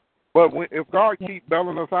 But if God keep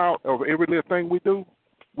bailing us out of every little thing we do,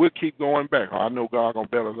 we'll keep going back. I know God gonna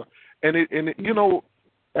bail us out, and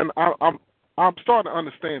I'm starting to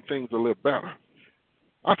understand things a little better.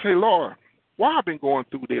 I say, Lord, why I've been going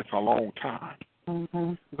through this a long time?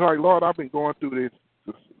 Mm-hmm. It's like, Lord, I've been going through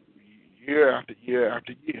this year after year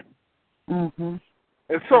after year. Mm-hmm.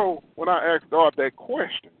 And so when I asked God that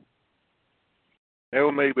question, it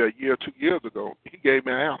was maybe a year, 2 years ago, he gave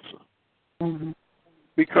me an answer. Mm-hmm.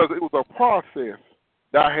 Because it was a process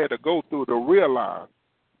that I had to go through to realize,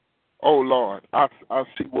 oh, Lord, I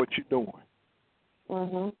see what you're doing.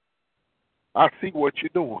 Mm-hmm. I see what you're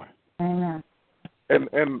doing. Mm-hmm.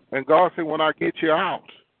 And God said, when I get you out,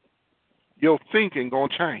 your thinking going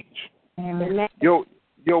to change. Mm-hmm.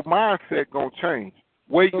 Your mindset going to change.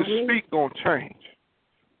 Way you speak going to change.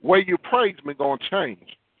 Way you praise me going to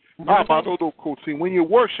change. Mm-hmm. See, when you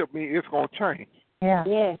worship me, it's going to change. Yeah.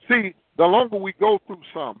 Yeah. See, the longer we go through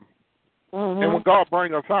something, mm-hmm. and when God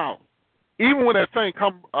brings us out, even when that thing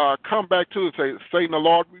come back to us, say, Satan, the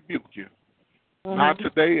Lord rebuke you. Mm-hmm. Not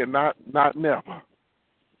today and not never.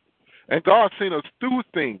 And God seen us through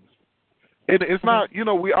things. And it's not,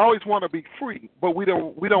 we always want to be free, but we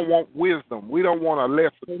don't want wisdom. We don't want a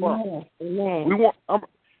lesson from. We want. I'm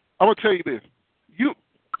gonna tell you this.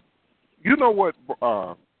 You know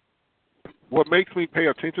what makes me pay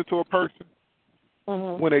attention to a person?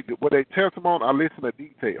 Mm-hmm. When they testimony, I listen to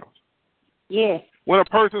details. Yes. When a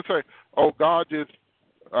person say, "Oh, God just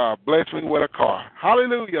blessed me with a car,"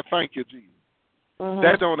 hallelujah, thank you, Jesus. Mm-hmm.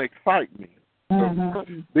 That don't excite me.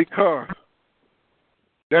 Because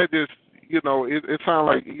that just, it sounds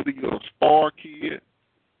like either you're a spoiled kid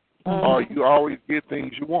or you always get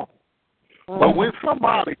things you want. But when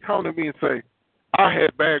somebody come to me and say, I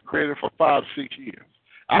had bad credit for 5 or 6 years,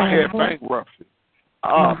 I had bankruptcy,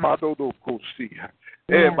 I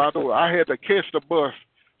had to catch the bus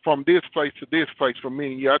from this place to this place for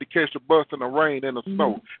me. You had to catch the bus in the rain and the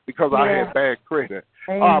snow because I had bad credit.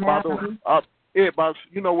 You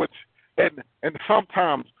know what? And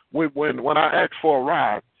sometimes when I ask for a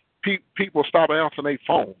ride, people stop answering their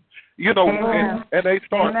phone. And they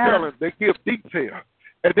start telling, they give details.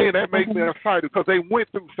 And then that makes me excited because they went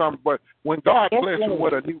through something. But when God blessed me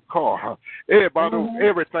with a new car,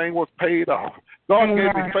 everything was paid off. God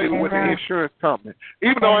gave me favor with the insurance company,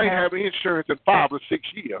 even though I ain't having insurance in 5 or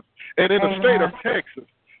 6 years. And in the state of Texas,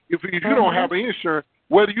 if you don't have insurance,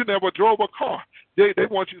 whether you never drove a car, they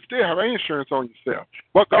want you to still have insurance on yourself.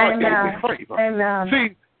 But God gave me favor.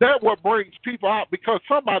 See, that's what brings people out because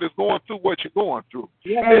somebody's going through what you're going through.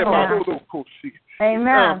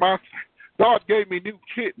 God gave me new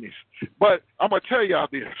kidneys. But I'm going to tell y'all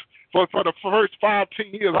this. For the first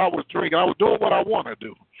 5-10 years, I was drinking. I was doing what I want to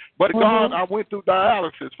do. But God, I went through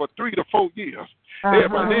dialysis for 3 to 4 years.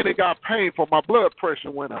 But then it got painful. My blood pressure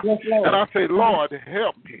went up. And I said, Lord,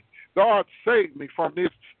 help me. God saved me from this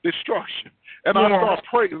destruction. And I started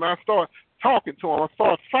praising. I started talking to him. I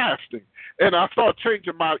started fasting. And I started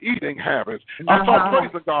changing my eating habits. I started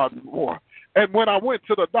praising God more. And when I went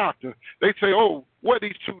to the doctor, they say, oh, where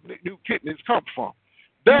these 2 new kidneys come from?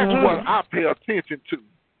 That's what I pay attention to.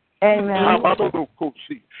 Amen. I'm going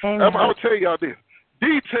to tell y'all this.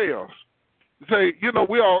 Details say,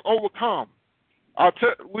 we are overcome.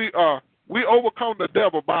 We overcome the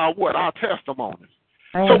devil by what? Our testimonies.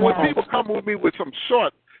 Amen. So when people come with me with some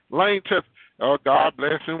short, lame test, oh, God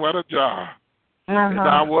bless him, what a job. It's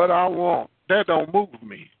not what I want. That don't move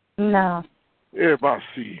me. No. Everybody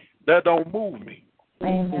see. That don't move me.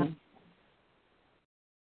 Amen.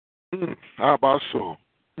 How about so?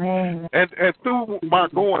 Amen. And through my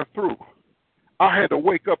going through, I had to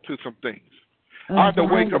wake up to some things. I had to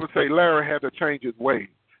wake up and say, Larry had to change his way.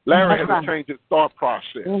 Larry had to change his thought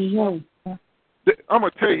process. I'm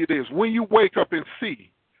going to tell you this. When you wake up and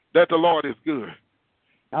see that the Lord is good,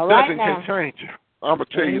 nothing can change you. I'm going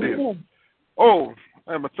to tell you this. Oh,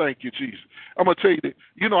 I'm going to thank you, Jesus. I'm going to tell you this.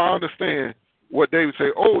 I understand what David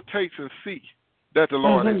said. Oh, taste and see that the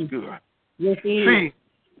Lord is good. Yes, he is. See,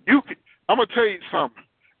 I'm going to tell you something.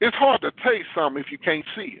 It's hard to taste something if you can't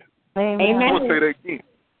see it. Amen. I'm going to say that again.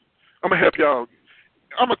 I'm going to help y'all.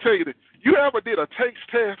 I'm going to tell you this. You ever did a taste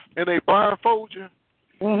test and they blindfold you?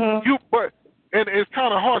 And it's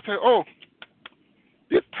kind of hard to say, oh,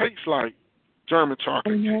 this tastes like German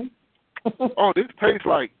chocolate cake. Oh, this tastes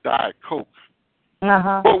like Diet Coke.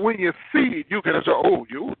 But when you see it, you can say, oh,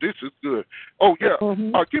 this is good. Oh, yeah,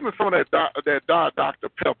 give me some of that Dr.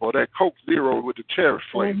 Pepper, that Coke Zero with the cherry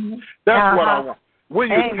flavor. That's what I want. When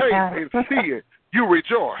you taste and see it, you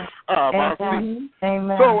rejoice. So I'm going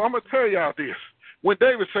to tell y'all this. When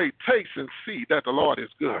David say, taste and see that the Lord is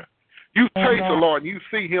good, you taste the Lord and you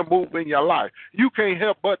see him move in your life. You can't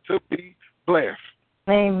help but to be blessed.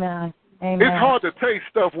 Amen. It's hard to taste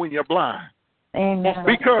stuff when you're blind. Amen.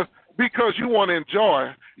 Because you want to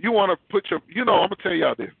enjoy, you want to put your, I'm going to tell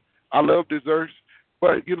y'all this. I love desserts,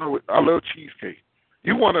 but, I love cheesecake.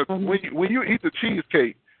 You want to, when you eat the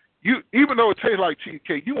cheesecake, even though it tastes like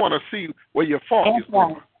cheesecake, you want to see where your fork is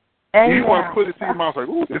going. You want to put it in your mouth like,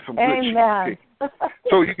 ooh, this is some good cheesecake.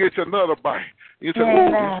 So you get you another bite. You say, ooh,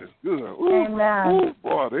 this is good. Ooh,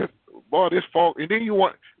 boy, this fork. And then you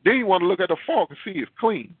want to look at the fork and see it's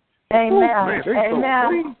clean. Amen. Ooh, man, they so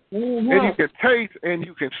clean. And you can taste and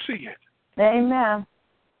you can see it. Amen.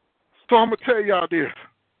 So I'm going to tell y'all this.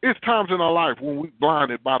 It's times in our life when we're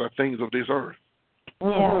blinded by the things of this earth.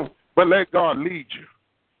 But let God lead you.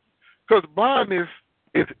 Because blindness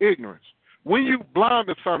is ignorance. When you blind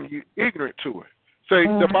to something, you're ignorant to it. Say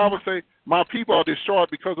the Bible say, my people are destroyed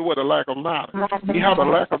because of what? A lack of knowledge. You have a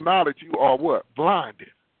lack of knowledge, you are what? Blinded.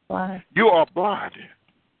 You are blinded.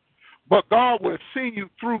 But God will see you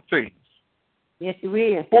through things. Yes, He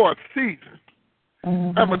will. For a season.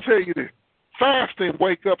 I'm going to tell you this. Fasting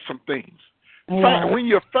wake up some things. When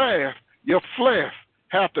you fast, your flesh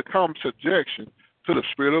have to come subjection to the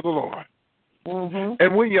Spirit of the Lord.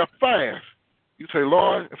 And when you fast, you say,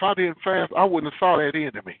 Lord, if I didn't fast, I wouldn't have saw that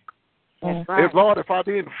into me. Right. Lord, if I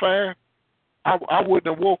didn't fast, I wouldn't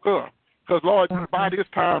have woke up. Because, Lord, by this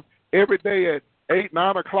time, every day at 8,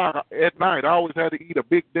 9 o'clock at night, I always had to eat a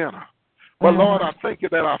big dinner. But, Lord, I thank you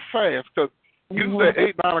that I fast because you say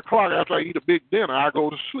 8, 9 o'clock after I eat a big dinner, I go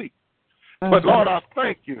to sleep. But, Lord, I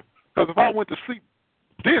thank you Because if I went to sleep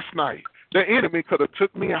this night, the enemy could have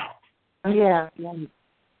took me out. Yeah.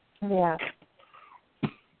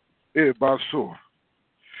 Verse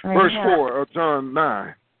 4 of John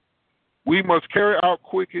 9. We must carry out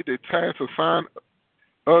quickly the task assigned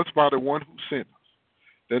us by the one who sent us.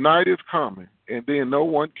 The night is coming, and then no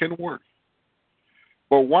one can work.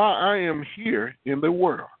 But while I am here in the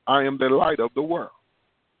world, I am the light of the world.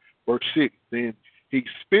 Verse 6. Then he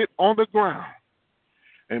spit on the ground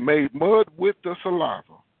and made mud with the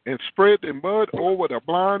saliva and spread the mud over the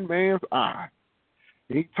blind man's eye.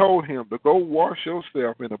 He told him to go wash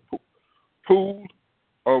yourself in the pool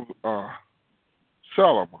of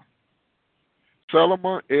Siloam.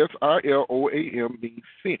 Siloam, Siloam, means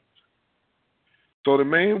sent. So the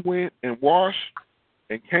man went and washed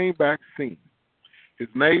and came back seeing. His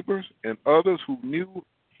neighbors and others who knew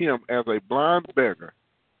him as a blind beggar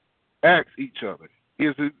asked each other,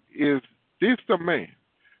 is this the man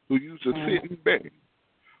who used to sit and beg?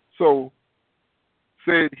 So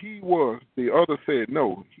said he was. The other said,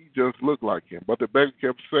 no, he just looked like him. But the beggar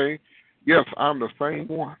kept saying, yes, I'm the same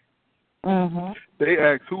one. Mm-hmm. They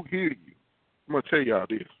asked, who healed you? I'm going to tell y'all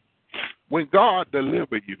this. When God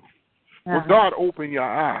delivered you, when God opened your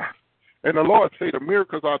eyes, and the Lord said the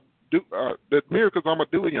miracles I'm going to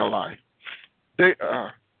do in your life, they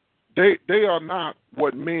are not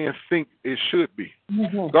what men think it should be.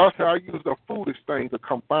 Mm-hmm. God said, I use the foolish things to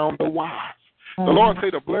confound the wise. Mm-hmm. The Lord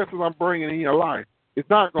said the blessings I'm bringing in your life, it's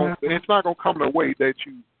not going to come the way that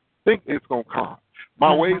you think it's going to come.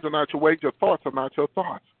 My ways are not your ways, your thoughts are not your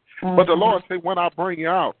thoughts. Mm-hmm. But the Lord said, when I bring you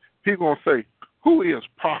out, people are going to say, who is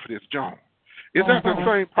Prophetess Jones? Is that the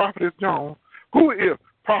same Prophetess Jones? Who is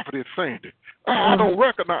Prophetess Sandy? I don't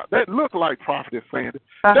recognize. That look like Prophetess Sandy.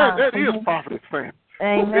 That is Prophetess Sandy.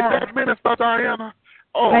 Amen. Is that Minister Diana?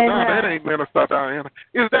 Oh, no, that ain't Minister Diana.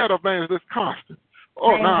 Is that Evangelist Constant?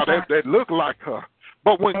 Oh, no, that look like her.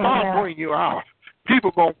 But when God bring you out,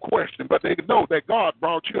 people going to question, but they know that God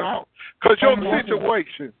brought you out. Because your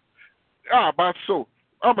situation, I'm going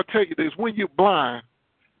to tell you this, when you're blind,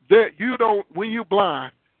 when you're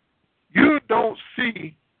blind, you don't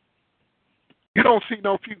see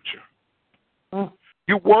no future. Mm.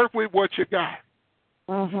 You work with what you got.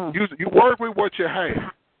 Mm-hmm. You work with what you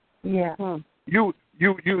have. Yeah. You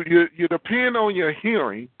depend on your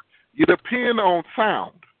hearing. You depend on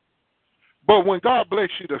sound. But when God bless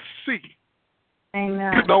you to see,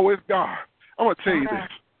 amen, you know it's God. I'm going to tell you this.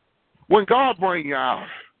 When God bring you out,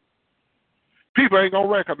 people ain't going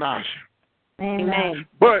to recognize you. Amen.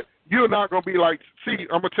 But you're not going to be like, see,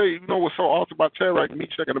 I'm going to tell you, you know what's so awesome about Shadrach,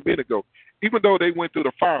 Meshach, and Abednego? Even though they went through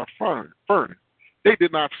the fire furnace, they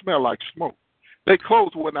did not smell like smoke. Their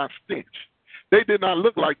clothes were not stench. They did not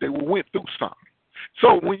look like they went through something.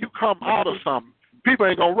 So when you come out of something, people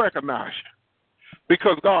ain't going to recognize you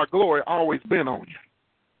because God's glory always been on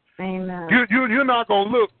you. Amen. You're not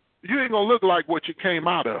going to look, you ain't going to look like what you came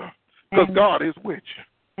out of because God is with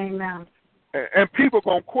you. Amen. And people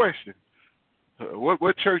going to question,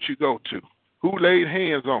 what church you go to? Who laid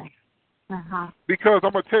hands on you? Because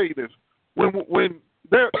I'm going to tell you this. When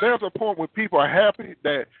there's a point when people are happy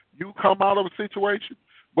that you come out of a situation,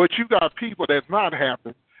 but you got people that's not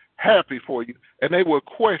happy for you, and they will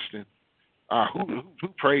question who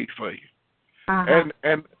prayed for you.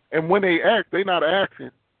 And when they ask, they're not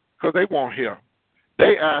asking because they want help.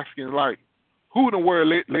 They asking like, who in the world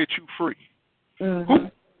let you free? Mm-hmm.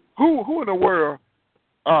 Who in the world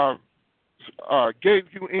gave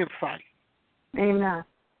you insight? Amen.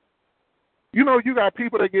 You know, you got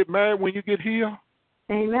people that get mad when you get healed.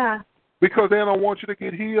 Amen. Because they don't want you to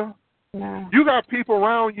get healed. No. You got people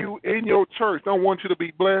around you in your church don't want you to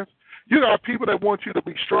be blessed. You got people that want you to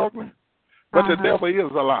be struggling. But the devil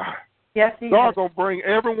is a lie. Yes, God's going to bring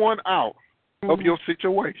everyone out of your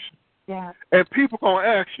situation. Yeah. And people going to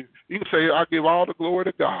ask you. You can say, I give all the glory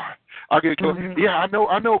to God. I give glory. Yeah, I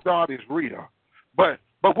know God is real. But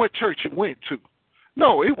what church you went to?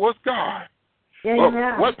 No, it was God.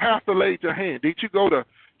 Yeah, what pastor laid your hand? Did you go to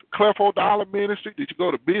Clef O'Dollar Ministry? Did you go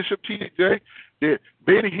to Bishop T.J.? Did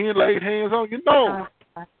Benny Hinn laid hands on you? No.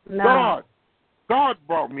 No. God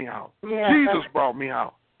brought me out. Yeah, Jesus brought me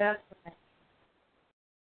out. That's right.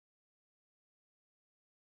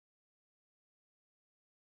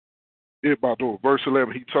 Verse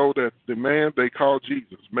 11, he told that the man they called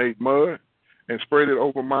Jesus made mud and spread it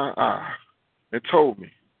over my eyes and told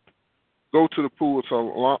me, go to the pool of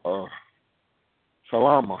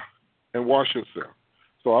Siloam and wash yourself.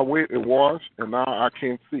 So I went and washed, and now I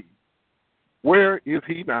can see. Where is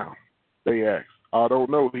he now? They asked. I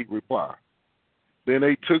don't know, he replied. Then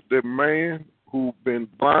they took the man who'd been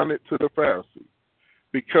blinded to the Pharisees.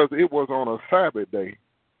 Because it was on a Sabbath day,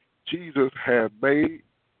 Jesus had made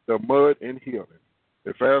the mud and healed him.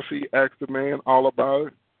 The Pharisee asked the man all about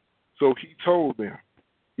it, so he told them.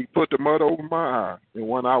 He put the mud over my eye, and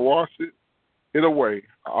when I washed it away,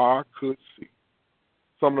 I could see.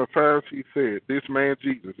 Some of the Pharisees said, this man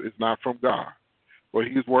Jesus is not from God, for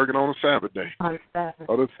he's working on a Sabbath day.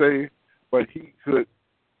 Others say, but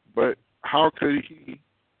how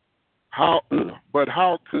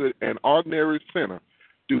could an ordinary sinner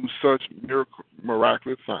do such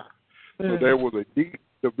miraculous signs? So there was a deep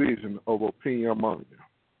division of opinion among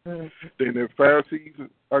them. Then the Pharisees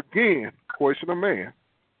again questioned a man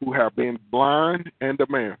who had been blind and the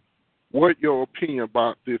man, what your opinion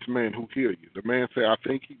about this man who healed you? The man said, I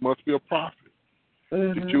think he must be a prophet.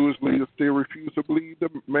 The Jewish leaders still refused to believe a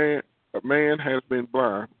man has been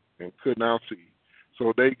blind and could now see.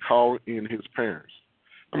 So they called in his parents.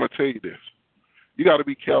 I'm going to tell you this. You got to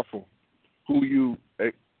be careful who you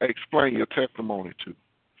explain your testimony to.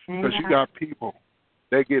 Because you got people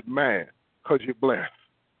that get mad because you're blessed.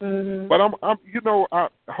 But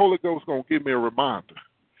Holy Ghost going to give me a reminder.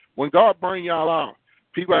 When God bring y'all out,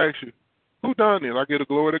 people ask you, who done this? I give the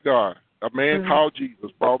glory to God. A man called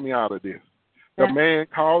Jesus brought me out of this. The man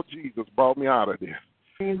called Jesus brought me out of this.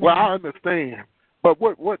 Well, I understand. But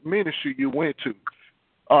what ministry you went to?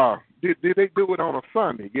 Did they do it on a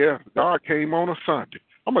Sunday? Yes, God came on a Sunday.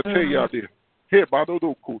 I'm going to tell y'all this. Here,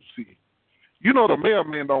 you know the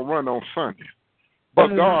mailman don't run on Sunday.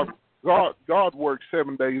 But God works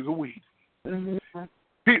 7 days a week.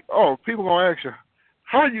 People going to ask you,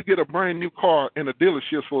 how you get a brand new car and the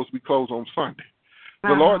dealership supposed to be closed on Sunday? The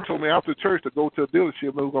Lord told me after church to go to a dealership.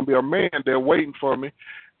 There's going to be a man there waiting for me.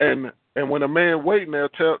 And when a man waiting there,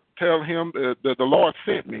 tell him that the Lord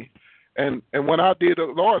sent me. And when I did, the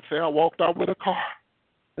Lord said I walked out with a car.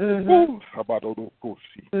 How about those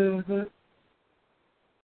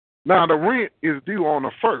Now the rent is due on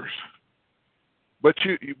the 1st, but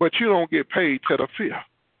you don't get paid till the 5th.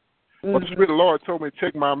 But the Spirit of the Lord told me to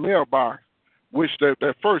check my mailbox, which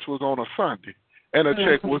that first was on a Sunday, and a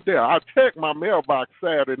check was there. I checked my mailbox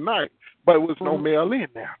Saturday night, but it was no mail in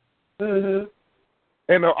there. And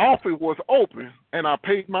the office was open, and I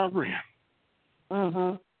paid my rent.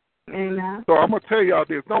 Amen. So I'm going to tell y'all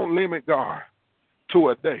this. Don't limit God to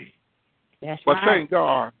a day. But thank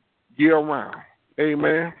God year-round.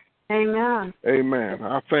 Amen. Amen. Amen.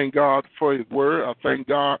 I thank God for his word. I thank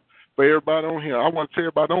God for everybody on here. I want to tell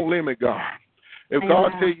everybody, don't limit God. If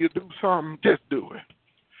God tell you to do something, just do it.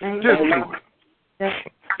 Amen. Just do it.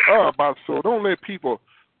 So don't let people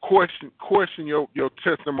question your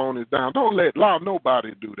testimonies down. Don't allow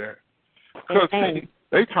nobody to do that. Because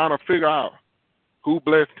they trying to figure out who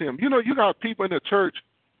blessed him. You know, you got people in the church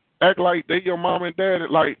act like they your mom and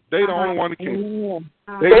dad, like they the only one that can.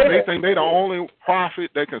 They think they the only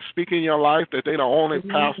prophet that can speak in your life, that they the only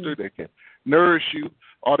pastor that can nourish you,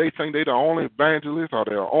 or they think they the only evangelist or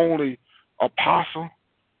they're only apostle.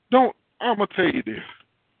 I'm gonna tell you this.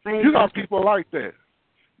 You got people like that.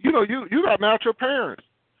 You know, you got natural parents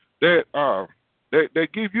that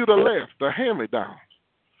give you the less, the hand-me-downs.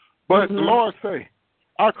 But the Lord say,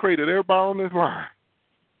 I created everybody on this line.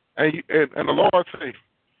 And the Lord say,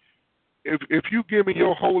 if you give me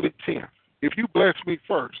your holy tenth, if you bless me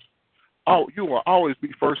first, you will always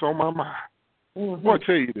be first on my mind. I'm going to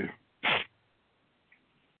tell you this.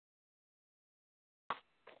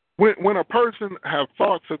 When a person have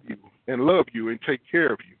thoughts of you and love you and take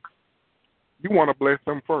care of you, you want to bless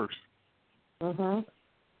them first. And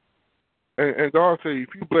God said, if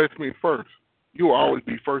you bless me first, you will always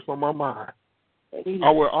be first on my mind. I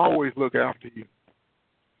will always look after you.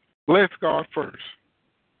 Bless God first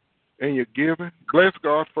in your giving. Bless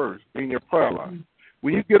God first in your prayer life.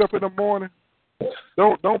 When you get up in the morning,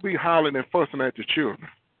 don't be hollering and fussing at your children.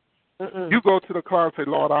 You go to the closet and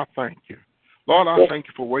say, Lord, I thank you. Lord, I thank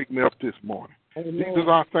you for waking me up this morning. Jesus,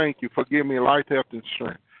 I thank you for giving me life, health, and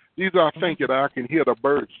strength. Jesus, I thank you that I can hear the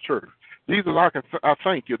birds chirp. Jesus, I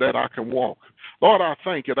thank you that I can walk. Lord, I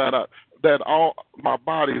thank you that all my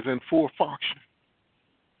body is in full function.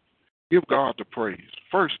 Give God the praise.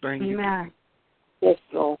 First thing you do. Yes,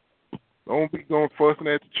 Lord. Don't be going fussing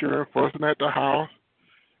at the children, fussing at the house,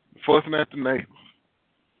 fussing at the neighbors.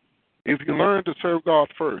 If you learn to serve God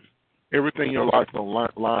first, everything in your life will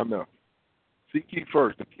line up. Seek ye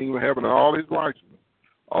first the kingdom of heaven and all his righteousness.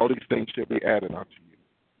 All these things shall be added unto you.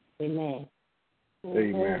 Amen.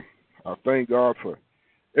 Amen. I thank God for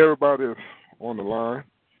everybody that's on the line,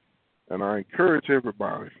 and I encourage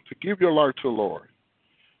everybody to give your life to the Lord.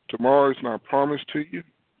 Tomorrow is not promised to you.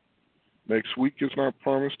 Next week is not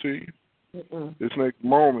promised to you. This next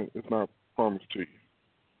moment is not promised to you.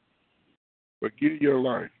 But give your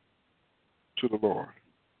life to the Lord.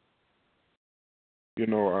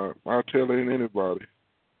 I'll tell anybody,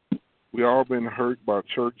 we all been hurt by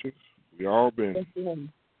churches. We all went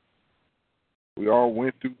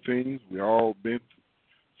through things. We all been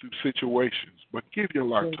through situations. But give your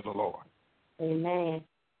life to the Lord. Amen.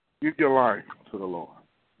 Give your life to the Lord.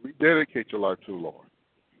 Rededicate your life to the Lord.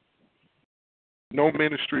 No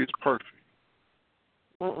ministry is perfect.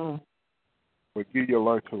 But give your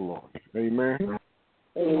life to the Lord. Amen.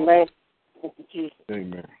 Amen.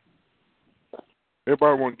 Amen.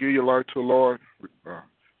 Everybody want to give your life to the Lord, or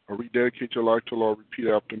rededicate your life to the Lord. Repeat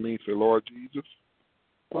after me. Say, Lord Jesus,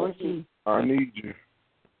 Lord Jesus, I need you.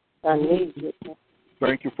 I need you.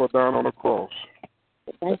 Thank you for dying on the cross.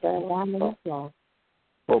 Thank you for dying on the cross.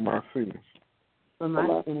 For my sins. For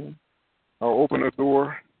my sins. I'll open the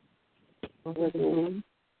door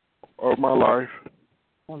of my life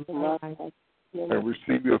and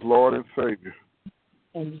receive you as Lord and Savior.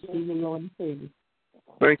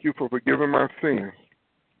 Thank you for forgiving my sins.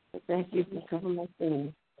 Thank you for covering my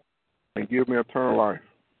sins. And give me eternal life.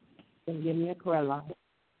 And give me a prayer life.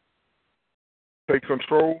 Take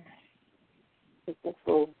control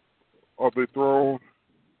of the throne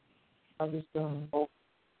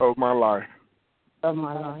of my life.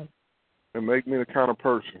 And make me the kind of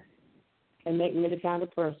person.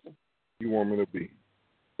 You want me to be.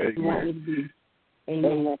 Amen.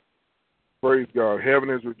 Amen. Praise God. Heaven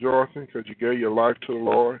is rejoicing because you gave your life to the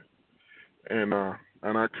Lord. And I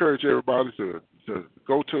encourage everybody to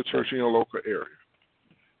go to a church in your local area.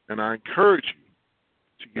 And I encourage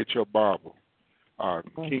you to get your Bible.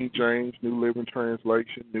 King James, New Living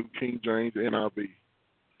Translation, New King James, NIV,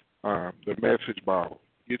 the Message Bible.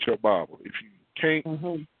 Get your Bible. If you can't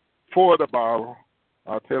afford the Bible,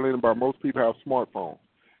 I'll tell anybody, most people have smartphones.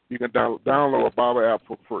 You can download a Bible app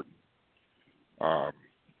for free.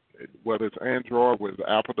 Whether it's Android, whether it's an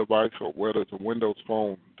Apple device, or whether it's a Windows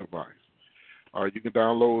phone device. You can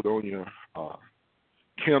download on your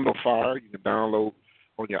Kindle Fire. You can download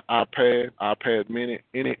on your iPad, iPad Mini,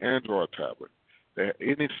 any Android tablet. They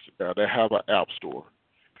have an app store.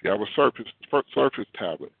 If you have a Surface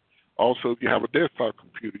tablet. Also, if you have a desktop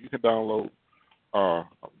computer, you can download a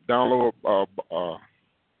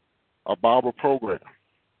Bible program.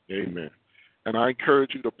 Amen. And I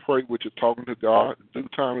encourage you to pray with you talking to God. In due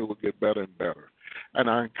time, it will get better and better. And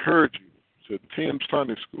I encourage you to attend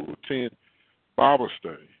Sunday school, attend Bible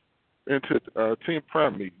study, and to attend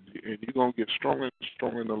prayer meetings. And you're going to get stronger and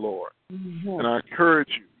stronger in the Lord. And I encourage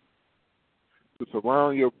you to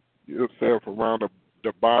surround yourself around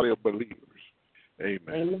the body of believers.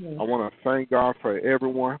 Amen. I want to thank God for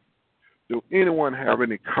everyone. Do anyone have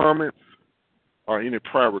any comments or any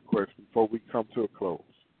prayer requests before we come to a close?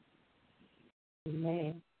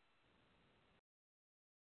 Amen.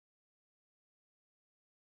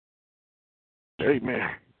 Amen.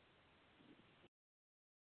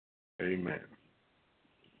 Amen.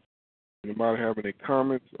 Anybody have any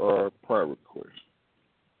comments or prayer requests?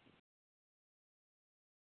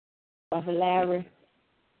 Brother Larry.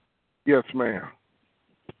 Yes, ma'am.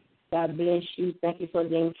 God bless you. Thank you for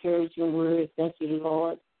the encouraging words. Thank you,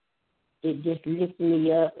 Lord. It just lifted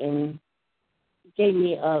me up and gave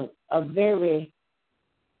me a very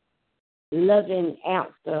loving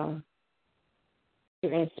answer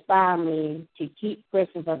to inspire me to keep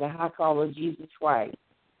pressing for the high call of Jesus Christ.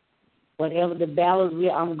 Whatever the battles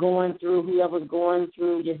I'm going through, whoever's going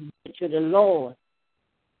through, just get to the Lord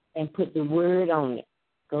and put the word on it.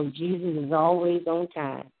 Because Jesus is always on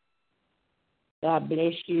time. God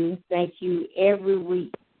bless you. Thank you every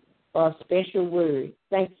week for a special word.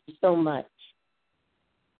 Thank you so much.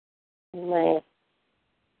 Amen.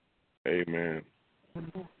 Amen.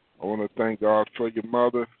 I want to thank God for your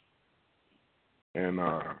mother, and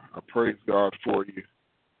I praise God for you.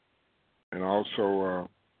 And also,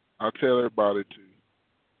 I tell everybody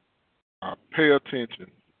to pay attention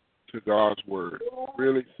to God's word.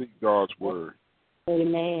 Really seek God's word.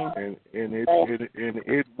 Amen. And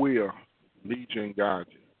it will lead you and guide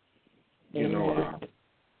you. You know,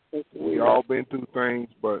 we all been through things,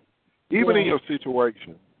 but even in your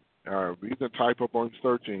situation, you can type up on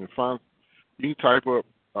searching and find. You can type up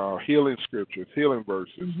healing scriptures, healing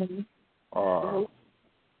verses.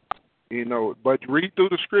 You know, but read through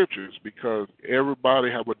the scriptures because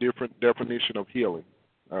everybody have a different definition of healing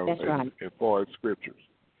as far as scriptures.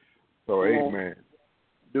 So, amen.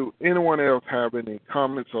 Do anyone else have any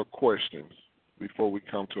comments or questions before we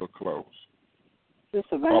come to a close? This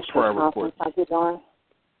is how you doing?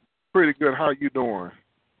 Pretty good. How you doing?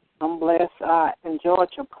 I'm blessed. I enjoyed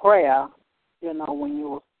your prayer, you know, when you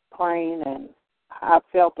were praying, and I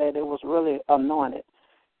felt that it was really anointed.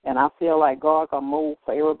 And I feel like God can move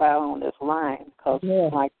for everybody on this line because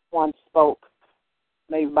like one spoke,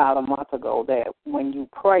 maybe about a month ago, that when you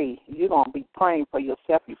pray, you're going to be praying for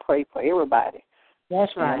yourself. You pray for everybody.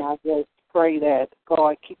 That's right. And I just pray that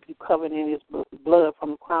God keep you covered in his blood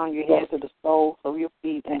from the crown of your head to the soles of your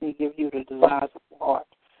feet, and he give you the desires of your heart.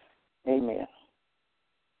 Amen.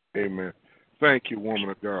 Amen. Thank you, woman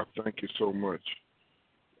of God. Thank you so much.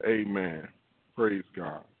 Amen. Praise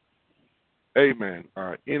God. Amen.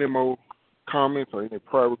 Any more comments or any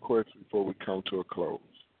prayer requests before we come to a close?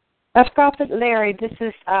 Prophet Larry, this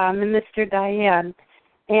is Minister Diane.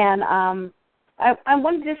 And I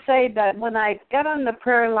wanted to say that when I got on the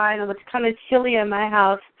prayer line, it was kind of chilly in my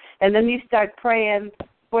house, and then you start praying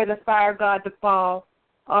for the fire of God to fall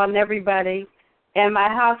on everybody. And my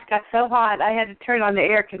house got so hot, I had to turn on the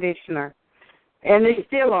air conditioner. And it's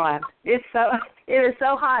still on. It is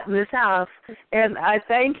so hot in this house. And I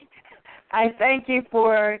thank you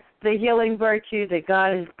for the healing virtue that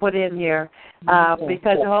God has put in here,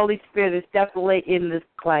 because the Holy Spirit is definitely in this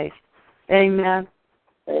place. Amen.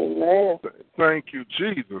 Amen. Thank you,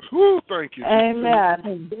 Jesus. Woo, thank you, Jesus. Amen.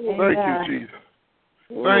 Thank you, Jesus.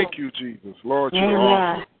 Thank you, Jesus. Lord, you're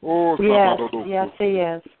awesome. Oh, yes, he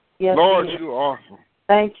is. Yes, Lord, he is. you're awesome.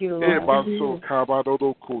 Thank you, Lord.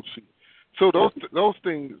 So those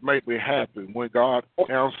things make me happy when God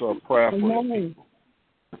answers a prayer for the people.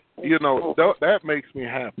 You know, that makes me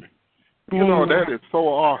happy. You know, that is so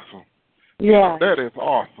awesome. Yeah. That is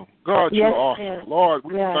awesome. God, you're awesome. Yes. Lord,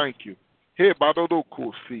 we thank you. Yes. Father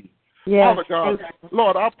God,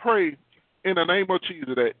 Lord, I pray in the name of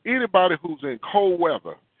Jesus that anybody who's in cold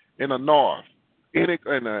weather in the north,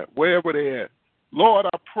 wherever they're at, Lord,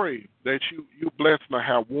 I pray that you bless them to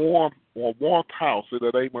have warm house in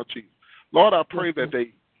the name of Jesus. Lord, I pray that the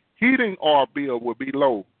heating oil bill will be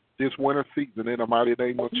low this winter season in the mighty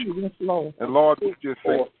name of Jesus. And Lord, we just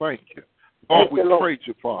say thank you. Lord, we praise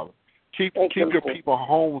you, Father. Keep your people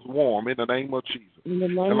homes warm in the name of Jesus.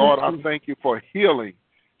 And Lord, I thank you for healing,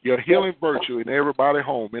 your healing virtue in everybody's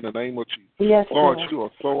home in the name of Jesus. Yes, Lord, you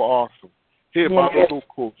are so awesome.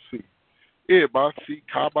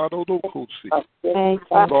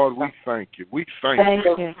 Lord, we thank you. We thank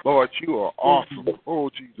you. Lord, you are awesome. Oh,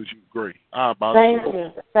 Jesus, you're great.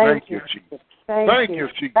 Thank you, Jesus. Thank you,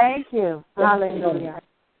 Jesus. Thank you. Hallelujah.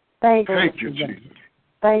 Thank you, Jesus.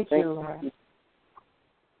 Thank you, Lord.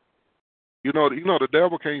 You know, the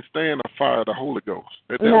devil can't stand the fire of the Holy Ghost.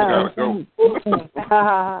 That devil gotta go.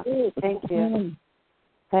 Thank you.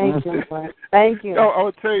 Thank you, Lord. Thank you. I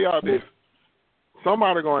will tell y'all this.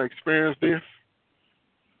 Somebody gonna experience this.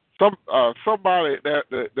 Somebody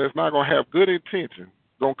that's not gonna have good intention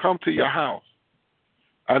gonna come to your house,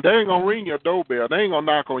 and they ain't gonna ring your doorbell. They ain't gonna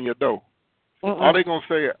knock on your door. All they gonna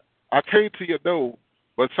say, I came to your door,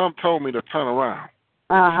 but some told me to turn around.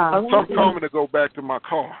 Some told me to go back to my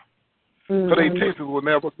car. So their intentions were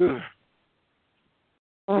never good.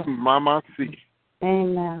 Mama, see.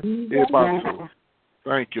 Amen.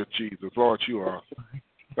 Thank you, Jesus. Lord, you are awesome.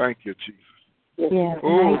 Thank you, Jesus. Yes,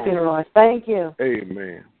 thank you, Lord. Thank you.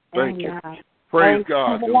 Amen. Thank you. Praise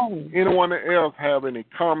God. Do anyone else have any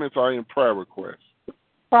comments or any prayer requests?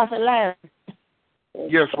 Prophet Larry.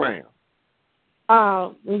 Yes, ma'am.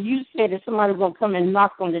 When you said that somebody was going to come and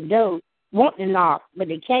knock on the door, want to knock, but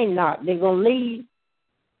they can't knock, they're going to leave.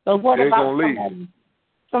 So what about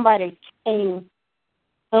somebody came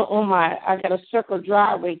on I got a circle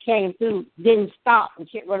driveway, came through, didn't stop and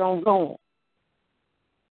kept right on going.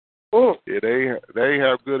 Yeah, they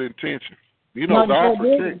have good intentions. You know, God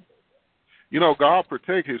protect. You know, God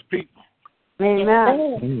protect His people.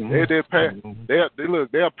 Amen. They're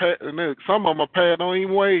some of them are paying don't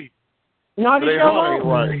even wait. No, they heart ain't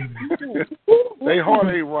right. They heart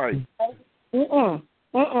ain't right.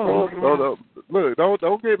 So look,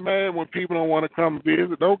 don't get mad when people don't want to come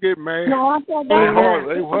visit. Don't get mad. No, I thought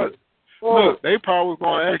that. Look, they probably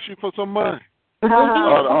going to ask you for some money.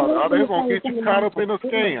 Or they going to get you caught up in a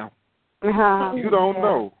scam. You don't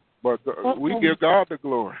know, but we give God the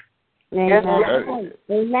glory.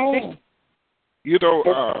 Amen. You know,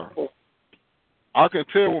 I can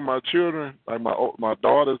tell when my children, like my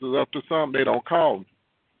daughters, is up to something, they don't call me.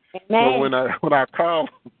 So when I call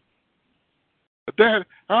them, Dad,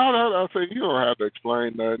 I say, you don't have to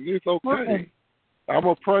explain nothing. It's okay. I'm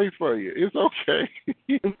going to pray for you. It's okay.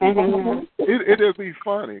 It just be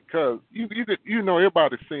funny because you know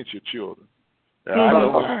everybody sends your children. I know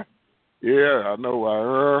why. Yeah, I know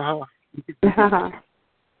why.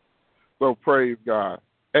 So praise God.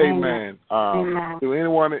 Amen. Do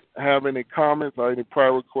anyone have any comments or any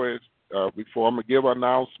prayer requests before I'm going to give an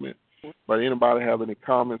announcement? But anybody have any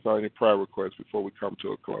comments or any prayer requests before we come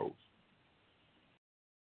to a close?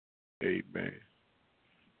 Amen.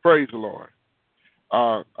 Praise the Lord.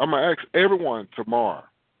 I'm going to ask everyone tomorrow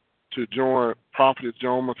to join Prophetess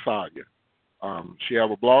Joan Messiah. She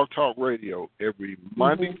have a Blog Talk Radio every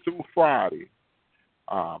Monday through Friday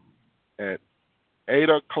at 8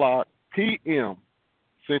 o'clock p.m.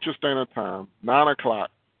 Central Standard Time, 9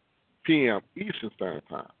 o'clock p.m. Eastern Standard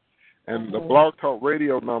Time. And the Blog Talk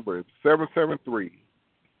Radio number is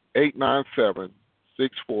 773-897-6435.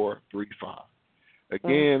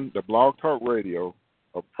 Again, the Blog Talk Radio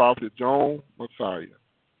of Prophet Joan Messiah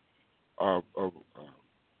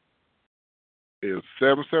is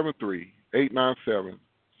 773-897-6435.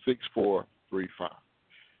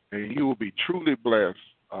 And you will be truly blessed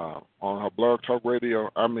on her Blog Talk Radio.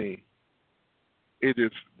 I mean, it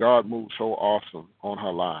is, God moves so awesome on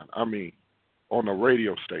her line. I mean, on the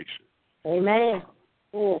radio station. Amen.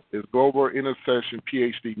 It's Global Intercession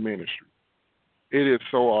PhD Ministry. It is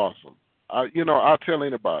so awesome. I tell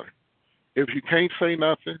anybody, if you can't say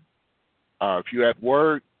nothing, if you're at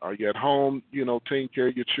work or you're at home, taking care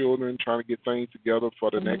of your children, trying to get things together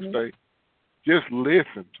for the next day, just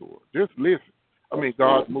listen to her. Just listen. I mean,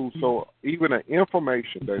 God moves so, even the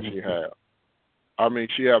information that she has. I mean,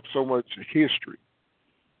 she has so much history.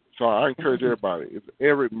 So I encourage everybody, it's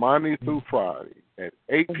every Monday through Friday at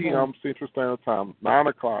 8 p.m. Central Standard Time, 9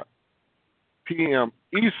 o'clock p.m.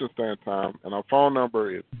 Eastern Standard Time, and our phone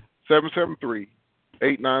number is 773-897-6435.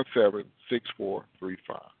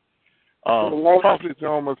 Prophet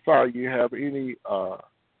Joan Messiah, you have any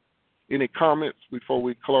comments before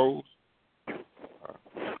we close?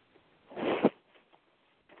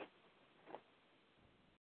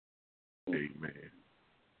 Amen.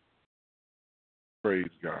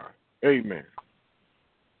 Praise God. Amen.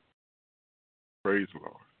 Praise the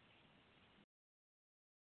Lord.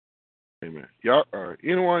 Amen. Y'all,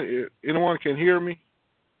 anyone can hear me?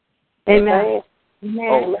 Amen.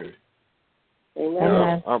 Okay.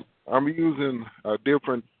 Amen. I'm using a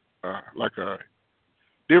different,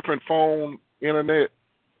 different phone internet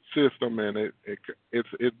system, and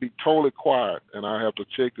it'd be totally quiet, and I have to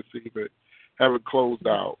check to see if it haven't closed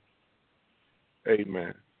out.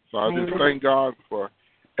 Amen. So I just thank God for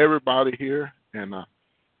everybody here, and I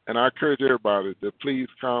encourage everybody to please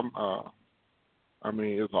come.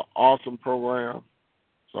 It's an awesome program.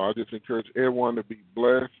 So I just encourage everyone to be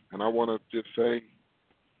blessed. And I want to just say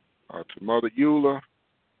to Mother Eula,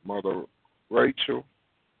 Mother Rachel,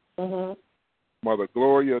 Mother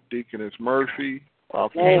Gloria, Deaconess Murphy,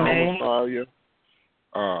 Prophet Messiah.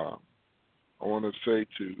 I want to say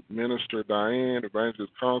to Minister Diane,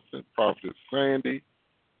 Evangelist Constant, Prophet Sandy.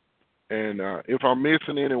 And if I'm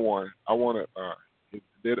missing anyone, I want to, is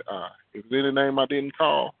there any name I didn't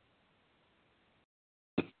call?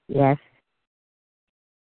 Yes.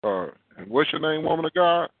 And what's your name, woman of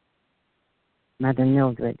God? Mother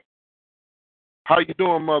Mildred. How you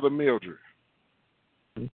doing, Mother Mildred?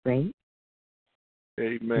 Great.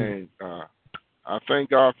 Amen. I thank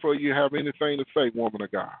God for you. Have anything to say, woman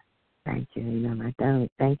of God? Thank you. No, I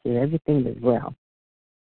don't. Thank you. Everything is well.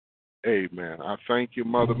 Amen. I thank you,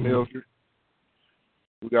 Mother Mildred.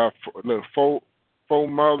 We got four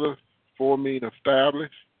mothers, 4 men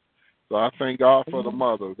established. So I thank God for the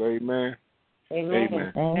mothers. Amen.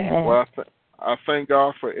 Amen. Well, I thank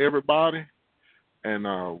God for everybody, and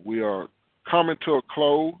we are coming to a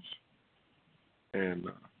close. And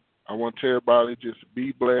I want to tell everybody, just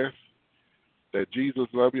be blessed, that Jesus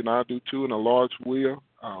loves you, and I do too, and the Lord's will.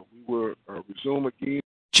 We will resume again.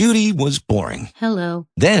 Judy was boring. Hello.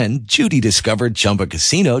 Then Judy discovered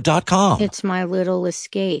ChumbaCasino.com. It's my little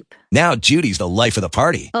escape. Now Judy's the life of the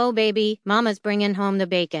party. Oh, baby, mama's bringing home the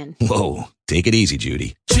bacon. Whoa, take it easy,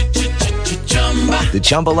 Judy. The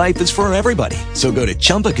Chumba life is for everybody. So go to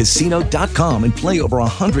ChumbaCasino.com and play over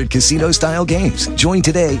 100 casino-style games. Join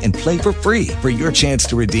today and play for free for your chance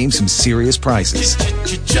to redeem some serious prizes.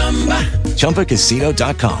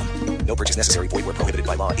 ChumbaCasino.com. No purchase necessary. Void where prohibited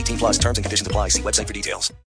by law. 18+ terms and conditions apply. See website for details.